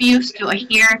refused to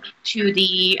adhere to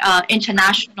the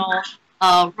international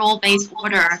rule-based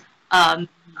order.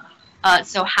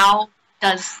 So how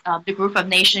does the group of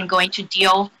nations going to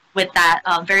deal with that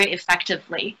very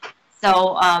effectively?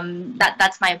 So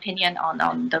that's my opinion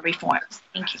on the reforms.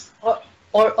 Thank you.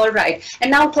 All right. And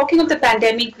now talking of the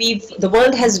pandemic, the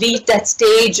world has reached that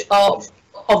stage of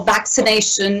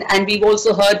vaccination, and we've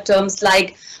also heard terms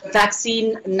like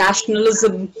vaccine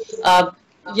nationalism,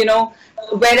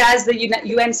 whereas the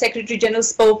UN Secretary General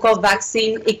spoke of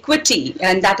vaccine equity,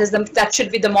 and that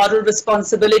should be the moral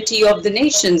responsibility of the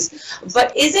nations.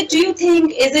 But do you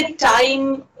think, is it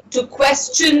time to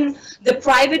question the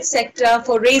private sector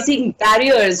for raising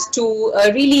barriers to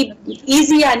really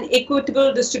easy and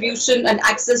equitable distribution and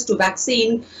access to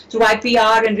vaccine through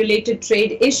IPR and related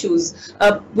trade issues?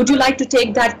 Would you like to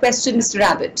take that question, Mr.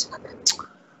 Rabbit?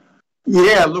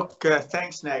 Yeah, look,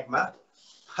 thanks, Nagma.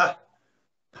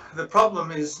 The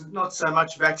problem is not so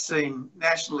much vaccine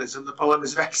nationalism, the problem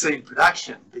is vaccine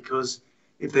production, because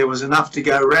if there was enough to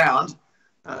go around,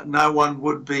 no one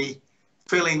would be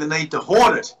feeling the need to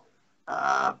hoard it.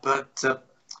 But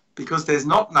because there's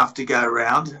not enough to go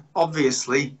around,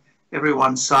 obviously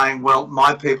everyone's saying, well,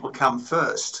 my people come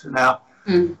first. Now,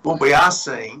 what we are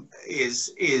seeing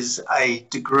is a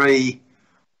degree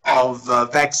of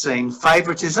vaccine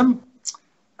favouritism.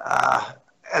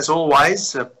 As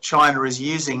always, China is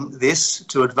using this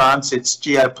to advance its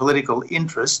geopolitical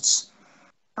interests.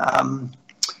 And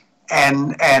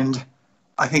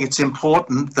I think it's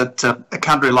important that a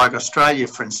country like Australia,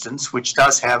 for instance, which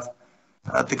does have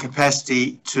the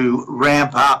capacity to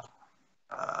ramp up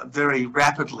very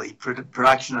rapidly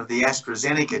production of the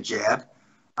AstraZeneca jab,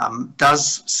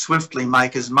 does swiftly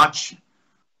make as much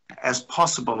as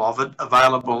possible of it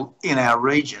available in our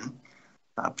region,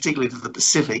 particularly to the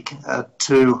Pacific,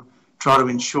 to try to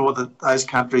ensure that those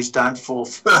countries don't fall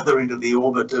further into the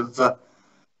orbit of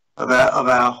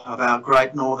our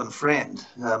great northern friend.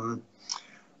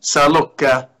 So look,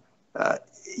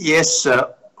 yes,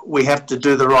 we have to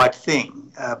do the right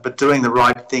thing, but doing the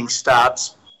right thing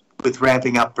starts with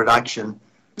ramping up production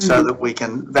so that we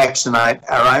can vaccinate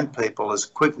our own people as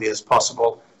quickly as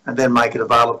possible and then make it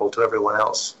available to everyone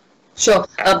else. Sure.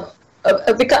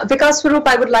 Vikas Swarup,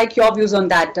 I would like your views on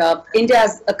that. India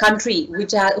is a country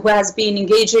who has been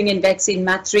engaging in vaccine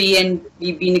mastery, and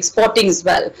we've been exporting as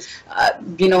well.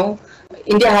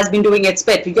 India has been doing its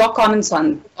bit. Your comments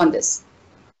on this?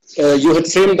 You had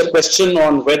framed the question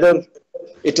on whether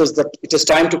it is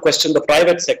time to question the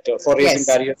private sector for raising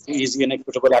barriers to easy and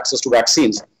equitable access to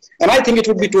vaccines. And I think it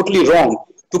would be totally wrong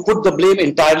to put the blame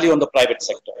entirely on the private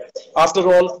sector. After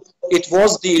all, it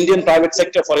was the Indian private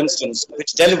sector, for instance,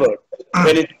 which delivered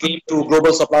when it came to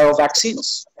global supply of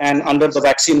vaccines. And under the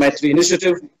Vaccine Maitri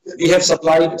initiative, we have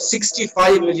supplied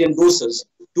 65 million doses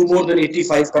to more than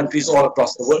 85 countries all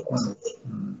across the world.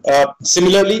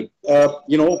 Similarly,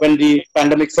 when the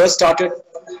pandemic first started,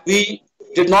 we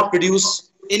did not produce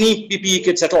any PPE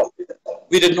kits at all.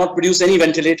 We did not produce any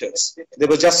ventilators. There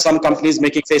were just some companies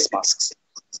making face masks.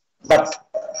 But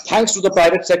thanks to the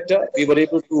private sector, we were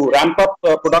able to ramp up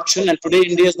production, and today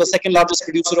India is the second largest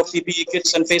producer of PPE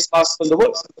kits and face masks in the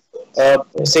world.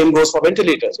 Same goes for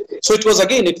ventilators. So it was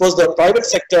the private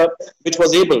sector which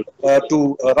was able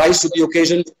to rise to the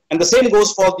occasion, and the same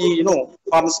goes for the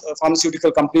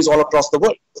pharmaceutical companies all across the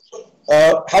world.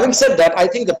 Having said that, I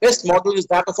think the best model is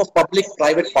that of a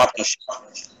public-private partnership.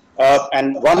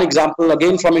 And one example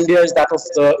again from India is that of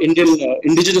the Indian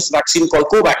indigenous vaccine called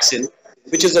Covaxin,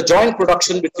 which is a joint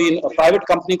production between a private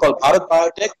company called Bharat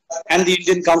Biotech and the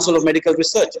Indian Council of Medical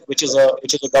Research, which is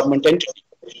a government entity.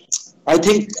 I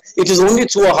think it is only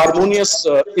through a harmonious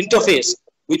interface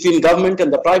between government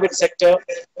and the private sector,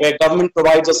 where government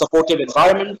provides a supportive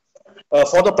environment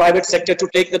for the private sector to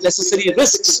take the necessary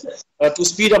risks to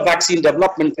speed up vaccine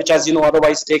development, which, as you know,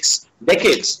 otherwise takes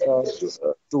decades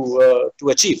to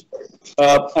achieve.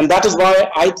 And that is why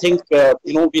I think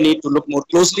we need to look more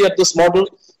closely at this model.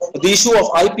 The issue of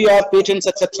IPR, patents,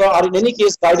 etc., are in any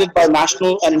case guided by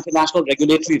national and international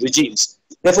regulatory regimes.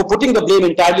 Therefore, putting the blame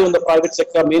entirely on the private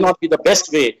sector may not be the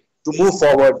best way to move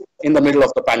forward in the middle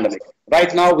of the pandemic.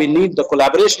 Right now, we need the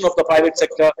collaboration of the private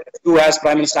sector to, as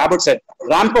Prime Minister Abbott said,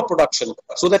 ramp up production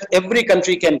so that every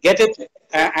country can get it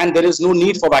and there is no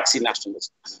need for vaccine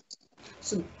nationalism.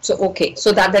 So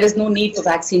that there is no need for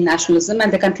vaccine nationalism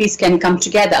and the countries can come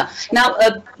together. Now,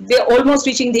 we're almost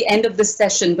reaching the end of this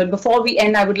session, but before we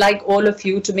end, I would like all of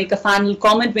you to make a final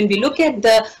comment. When we look at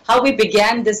how we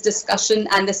began this discussion,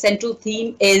 and the central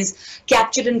theme is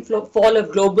capture and fall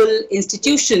of global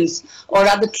institutions, or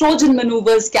rather Trojan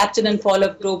maneuvers, capture and fall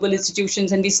of global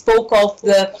institutions, and we spoke of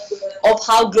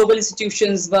how global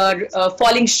institutions were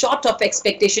falling short of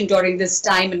expectation during this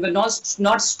time and were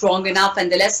not strong enough, and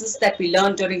the lessons that we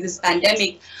learned during this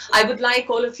pandemic. I would like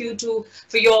all of you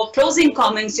for your closing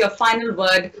comments, your final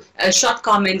word, a short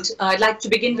comment. I'd like to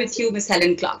begin with you, Ms.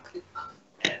 Helen Clark.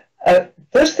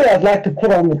 Firstly, I'd like to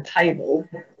put on the table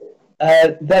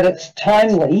that it's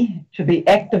timely to be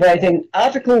activating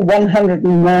Article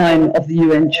 109 of the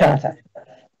UN Charter.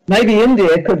 Maybe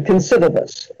India could consider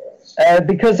this.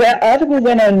 Because Article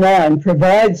 109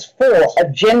 provides for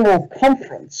a general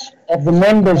conference of the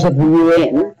members of the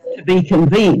UN to be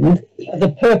convened for the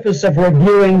purpose of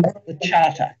reviewing the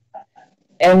Charter.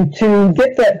 And to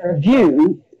get that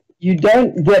review, you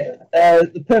don't get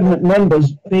the permanent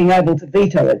members being able to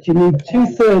veto it. You need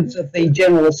 2/3 of the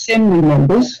General Assembly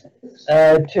members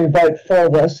to vote for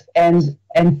this, and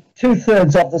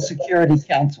 2/3 of the Security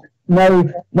Council.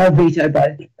 No veto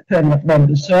by permanent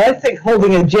members. So I think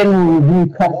holding a general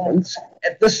review conference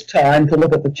at this time to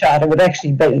look at the Charter would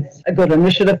actually be a good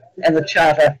initiative, and the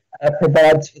Charter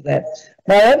provides for that.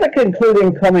 My other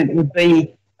concluding comment would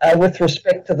be with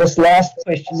respect to this last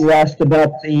question you asked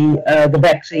about the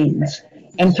vaccines.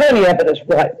 And Tony Abbott is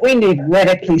right. We need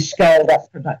radically scaled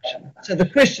up production. So the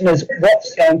question is,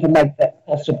 what's going to make that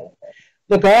possible?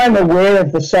 Look, I'm aware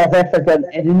of the South African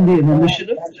and Indian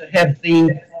initiative to have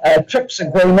the TRIPS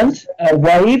agreement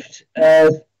waived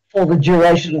for the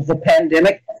duration of the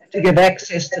pandemic to give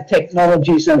access to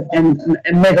technologies and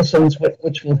medicines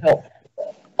which will help.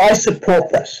 I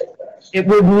support this. It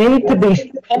would need to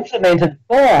be complemented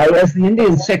by, as the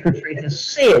Indian Secretary has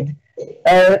said,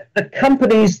 the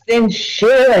companies then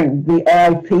sharing the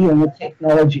IP and the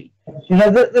technology. You know,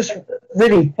 this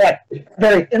really quite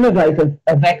very innovative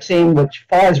vaccine which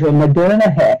Pfizer and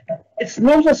Moderna have, it's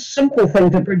not a simple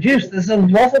thing to produce. There's a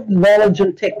lot of knowledge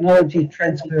and technology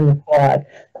transfer required.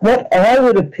 What I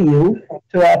would appeal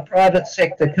to our private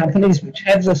sector companies which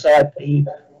have this IP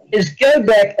is go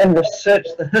back and research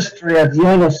the history of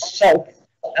Jonas Salk,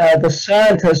 the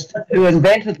scientist who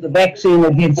invented the vaccine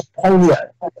against polio.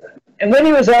 And when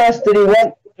he was asked did he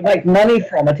want to make money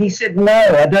from it, he said, no,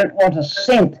 I don't want a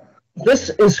cent. This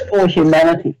is for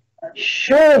humanity.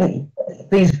 Surely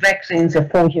these vaccines are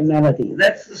for humanity.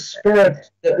 That's the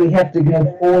spirit that we have to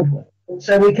go forward with.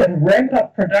 So we can ramp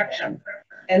up production.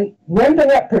 And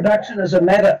ramping up production is a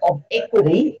matter of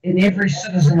equity in every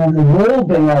citizen in the world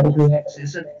being able to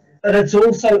access it, but it's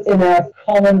also in our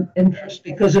common interest,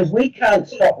 because if we can't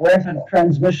stop rampant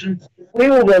transmission, we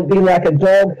will be like a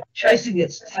dog chasing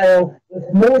its tail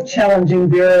with more challenging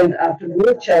variant after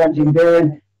more challenging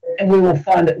variant, and we will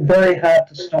find it very hard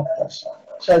to stop this.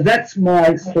 So that's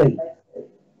my plea.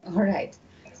 All right.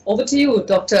 Over to you,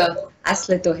 Dr.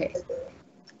 Aslet Dohe.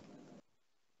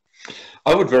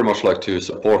 I would very much like to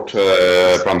support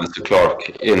Prime Minister Clark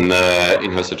in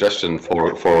her suggestion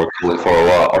for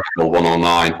Article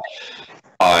 109.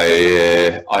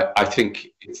 I think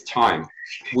it's time.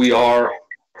 We are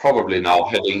probably now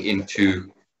heading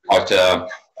into quite a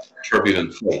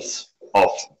turbulent phase of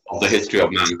the history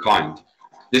of mankind.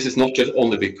 This is not just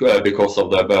only because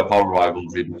of the power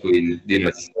rivalry between the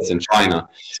United States and China.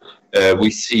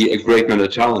 We see a great many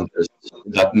challenges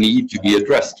that need to be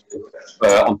addressed.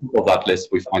 On top of that list,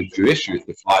 we find two issues: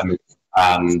 the climate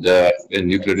and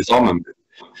nuclear disarmament.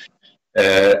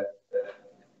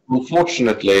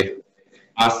 Unfortunately,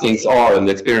 as things are, and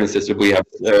the experiences that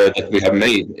we have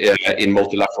made in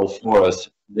multilateral forums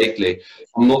lately,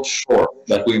 I'm not sure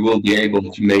that we will be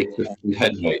able to make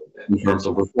headway in terms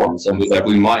of reforms, and that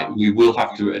we will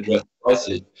have to address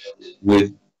crisis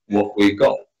with what we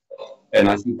got. And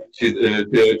I think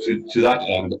to that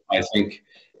end, I think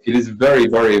it is very,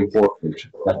 very important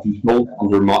that we don't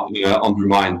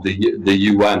undermine the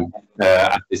UN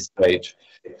at this stage.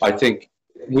 I think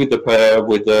with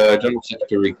the General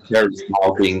Secretary Guterres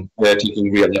now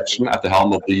taking re-election at the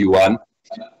helm of the UN,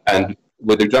 and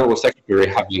with the General Secretary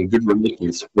having good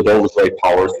relations with all the great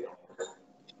powers,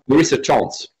 there is a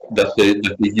chance that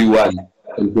the UN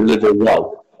can deliver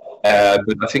well.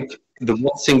 But I think the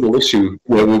one single issue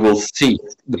where we will see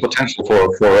the potential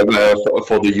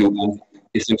for the UN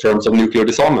is in terms of nuclear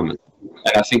disarmament.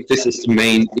 And I think this is the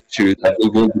main issue that we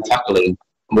will be tackling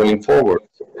going forward.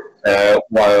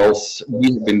 Whilst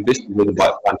we have been busy with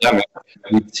the pandemic,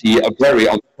 we see a very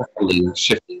unsettling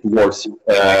shift towards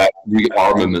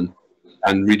rearmament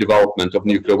and redevelopment of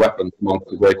nuclear weapons among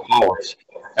the great powers.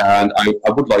 And I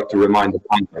would like to remind the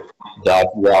panel that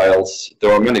whilst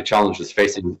there are many challenges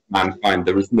facing mankind,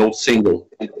 there is no single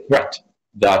threat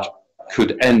that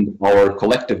could end our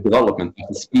collective development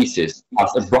as a species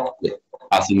as abruptly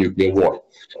as a nuclear war.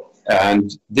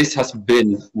 And this has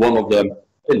been one of the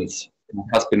things that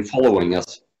has been following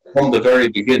us from the very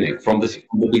beginning, from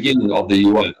the beginning of the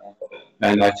UN.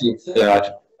 And I think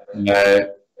that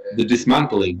the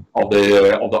dismantling of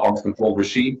the arms control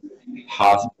regime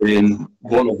has been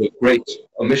one of the great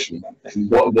omissions and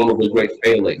one of the great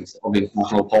failings of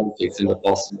international politics in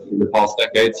the past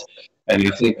decades. And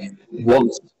I think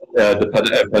once the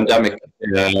pandemic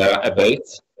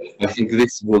abates, I think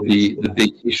this will be the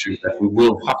big issue that we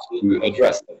will have to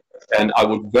address. And I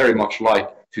would very much like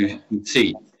to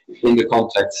see, in the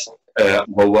context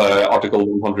of Article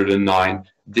 109,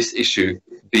 this issue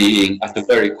being at the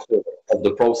very core of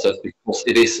the process, because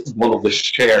it is one of the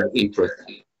shared interests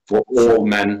for all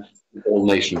men, all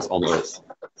nations on earth.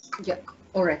 Yeah,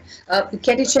 all right.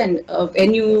 Katie Chen,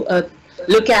 when you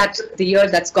look at the year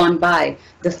that's gone by,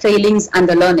 the failings and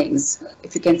the learnings,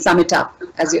 if you can sum it up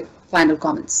as your final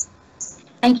comments.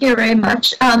 Thank you very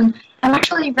much. I'm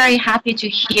actually very happy to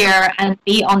hear and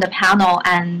be on the panel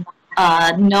and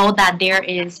know that there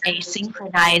is a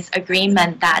synchronized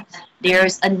agreement that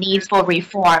there's a need for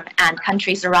reform and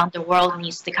countries around the world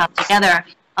needs to come together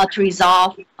to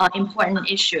resolve important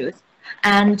issues.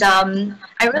 And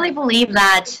I really believe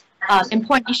that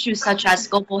important issues such as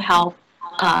global health,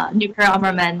 nuclear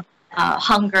armament,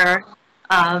 hunger,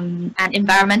 and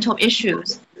environmental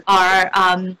issues are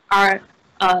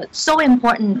so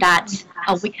important that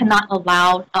we cannot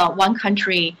allow one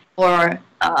country or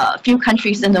a few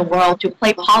countries in the world to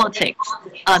play politics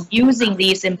using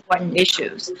these important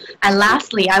issues. And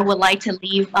lastly, I would like to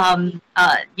leave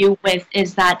you with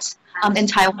is that in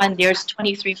Taiwan, there's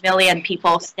 23 million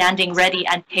people standing ready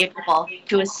and capable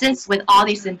to assist with all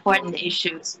these important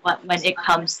issues when it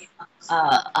comes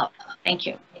up. Thank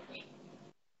you.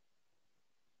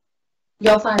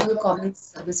 Your final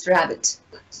comments, Mr. Abbott.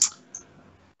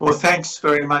 Well, thanks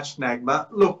very much, Nagma.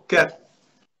 Look,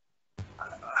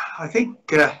 I think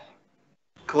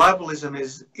globalism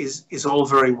is all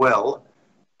very well,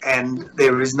 and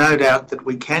there is no doubt that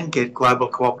we can get global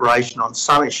cooperation on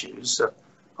some issues.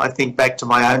 I think back to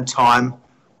my own time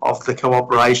of the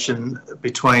cooperation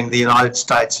between the United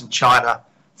States and China,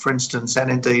 for instance,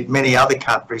 and indeed many other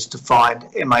countries to find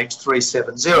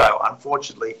MH370,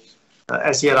 unfortunately,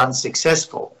 as yet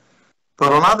unsuccessful.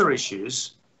 But on other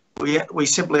issues, we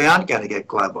simply aren't going to get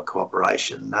global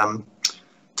cooperation.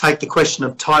 Take the question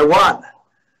of Taiwan.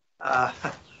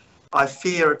 I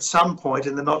fear at some point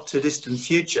in the not too distant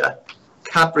future,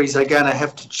 countries are going to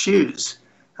have to choose.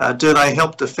 Do they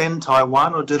help defend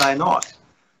Taiwan or do they not?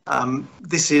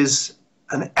 This is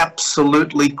an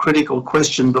absolutely critical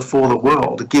question before the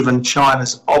world, given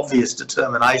China's obvious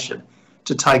determination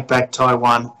to take back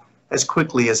Taiwan as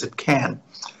quickly as it can.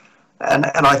 And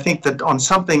I think that on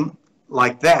something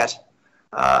like that,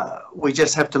 we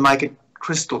just have to make it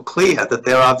crystal clear that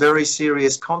there are very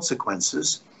serious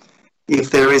consequences if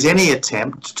there is any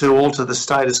attempt to alter the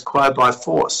status quo by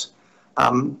force,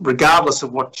 regardless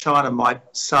of what China might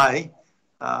say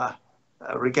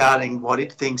regarding what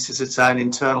it thinks is its own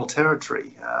internal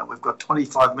territory. We've got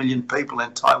 25 million people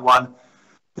in Taiwan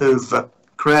who've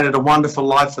created a wonderful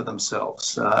life for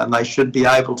themselves, and they should be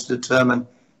able to determine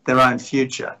their own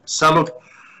future. So look,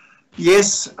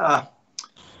 yes,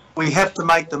 we have to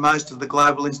make the most of the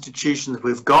global institutions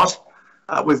we've got.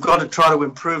 We've got to try to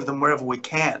improve them wherever we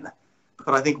can.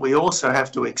 But I think we also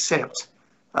have to accept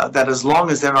that as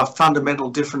long as there are fundamental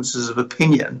differences of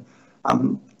opinion,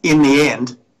 in the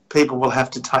end, people will have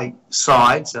to take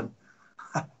sides and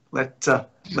let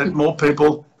more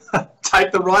people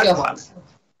take the right one.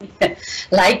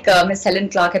 Like Ms. Helen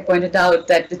Clark had pointed out,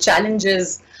 that the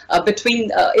challenges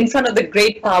between in front of the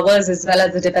great powers as well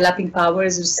as the developing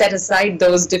powers to set aside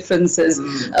those differences.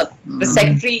 The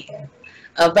Secretary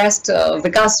West,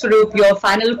 Vikas Swarup, your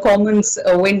final comments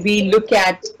when we look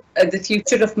at the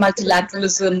future of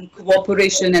multilateralism,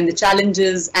 cooperation, and the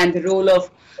challenges and the role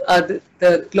of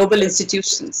the global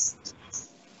institutions.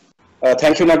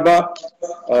 Thank you, Nagba.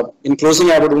 In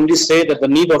closing, I would only say that the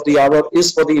need of the hour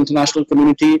is for the international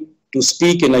community to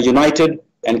speak in a united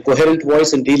and coherent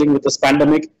voice in dealing with this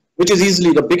pandemic, which is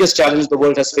easily the biggest challenge the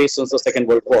world has faced since the Second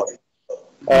World War.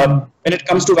 When it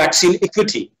comes to vaccine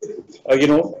equity,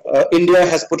 India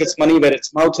has put its money where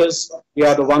its mouth is. We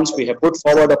are the ones, we have put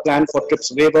forward a plan for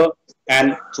TRIPS waiver,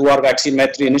 and through our Vaccine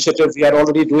Maitri initiative, we are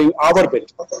already doing our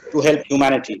bit to help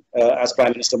humanity, as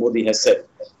Prime Minister Modi has said.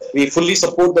 We fully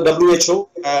support the WHO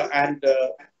and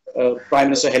Prime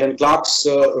Minister Helen Clark's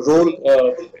role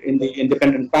in the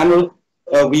independent panel.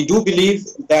 We do believe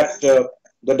that the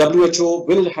WHO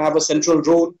will have a central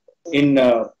role in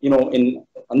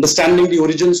understanding the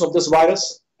origins of this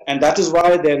virus, and that is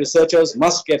why their researchers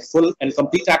must get full and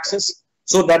complete access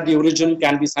so that the origin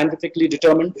can be scientifically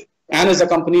determined and is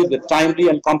accompanied with timely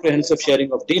and comprehensive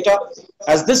sharing of data,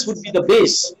 as this would be the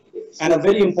base and a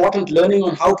very important learning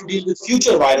on how to deal with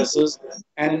future viruses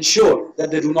and ensure that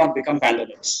they do not become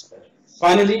pandemics.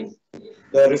 Finally,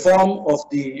 the reform of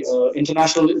the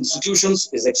international institutions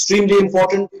is extremely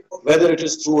important, whether it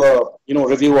is through a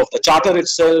review of the charter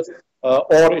itself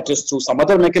or it is through some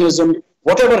other mechanism.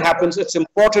 Whatever happens, it's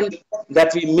important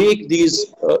that we make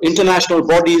these international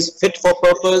bodies fit for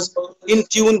purpose, in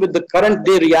tune with the current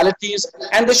day realities,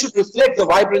 and they should reflect the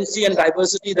vibrancy and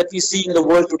diversity that we see in the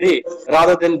world today,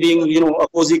 rather than being a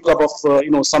cozy club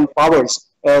of some powers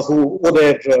who owe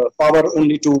their power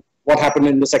only to what happened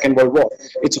in the Second World War.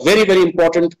 It's very, very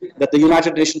important that the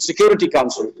United Nations Security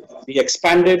Council be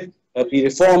expanded, be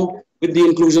reformed, with the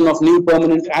inclusion of new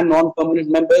permanent and non-permanent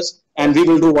members, and we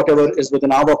will do whatever is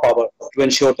within our power to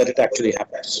ensure that it actually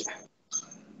happens.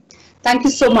 Thank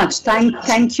you so much.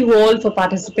 Thank you all for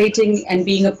participating and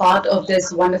being a part of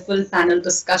this wonderful panel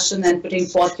discussion and putting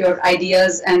forth your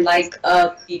ideas. And like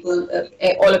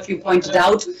all of you pointed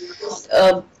out,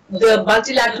 the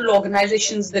multilateral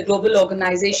organizations, the global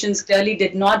organizations clearly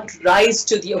did not rise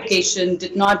to the occasion,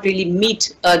 did not really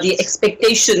meet the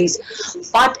expectations.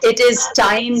 But it is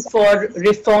time for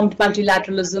reformed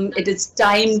multilateralism. It is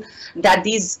time that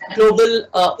these global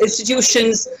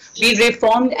institutions be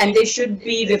reformed, and they should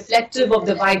be reflective of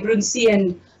the vibrancy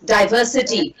and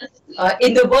diversity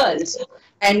in the world.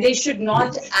 And they should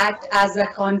not act as a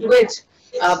conduit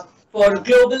for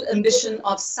global ambition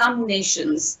of some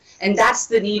nations. And that's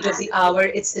the need of the hour.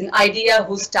 It's an idea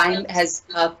whose time has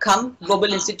come.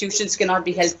 Global institutions cannot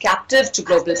be held captive to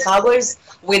global powers.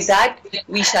 With that,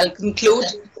 we shall conclude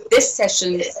this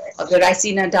session of the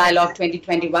Raisina Dialogue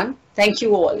 2021. Thank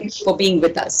you all for being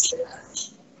with us.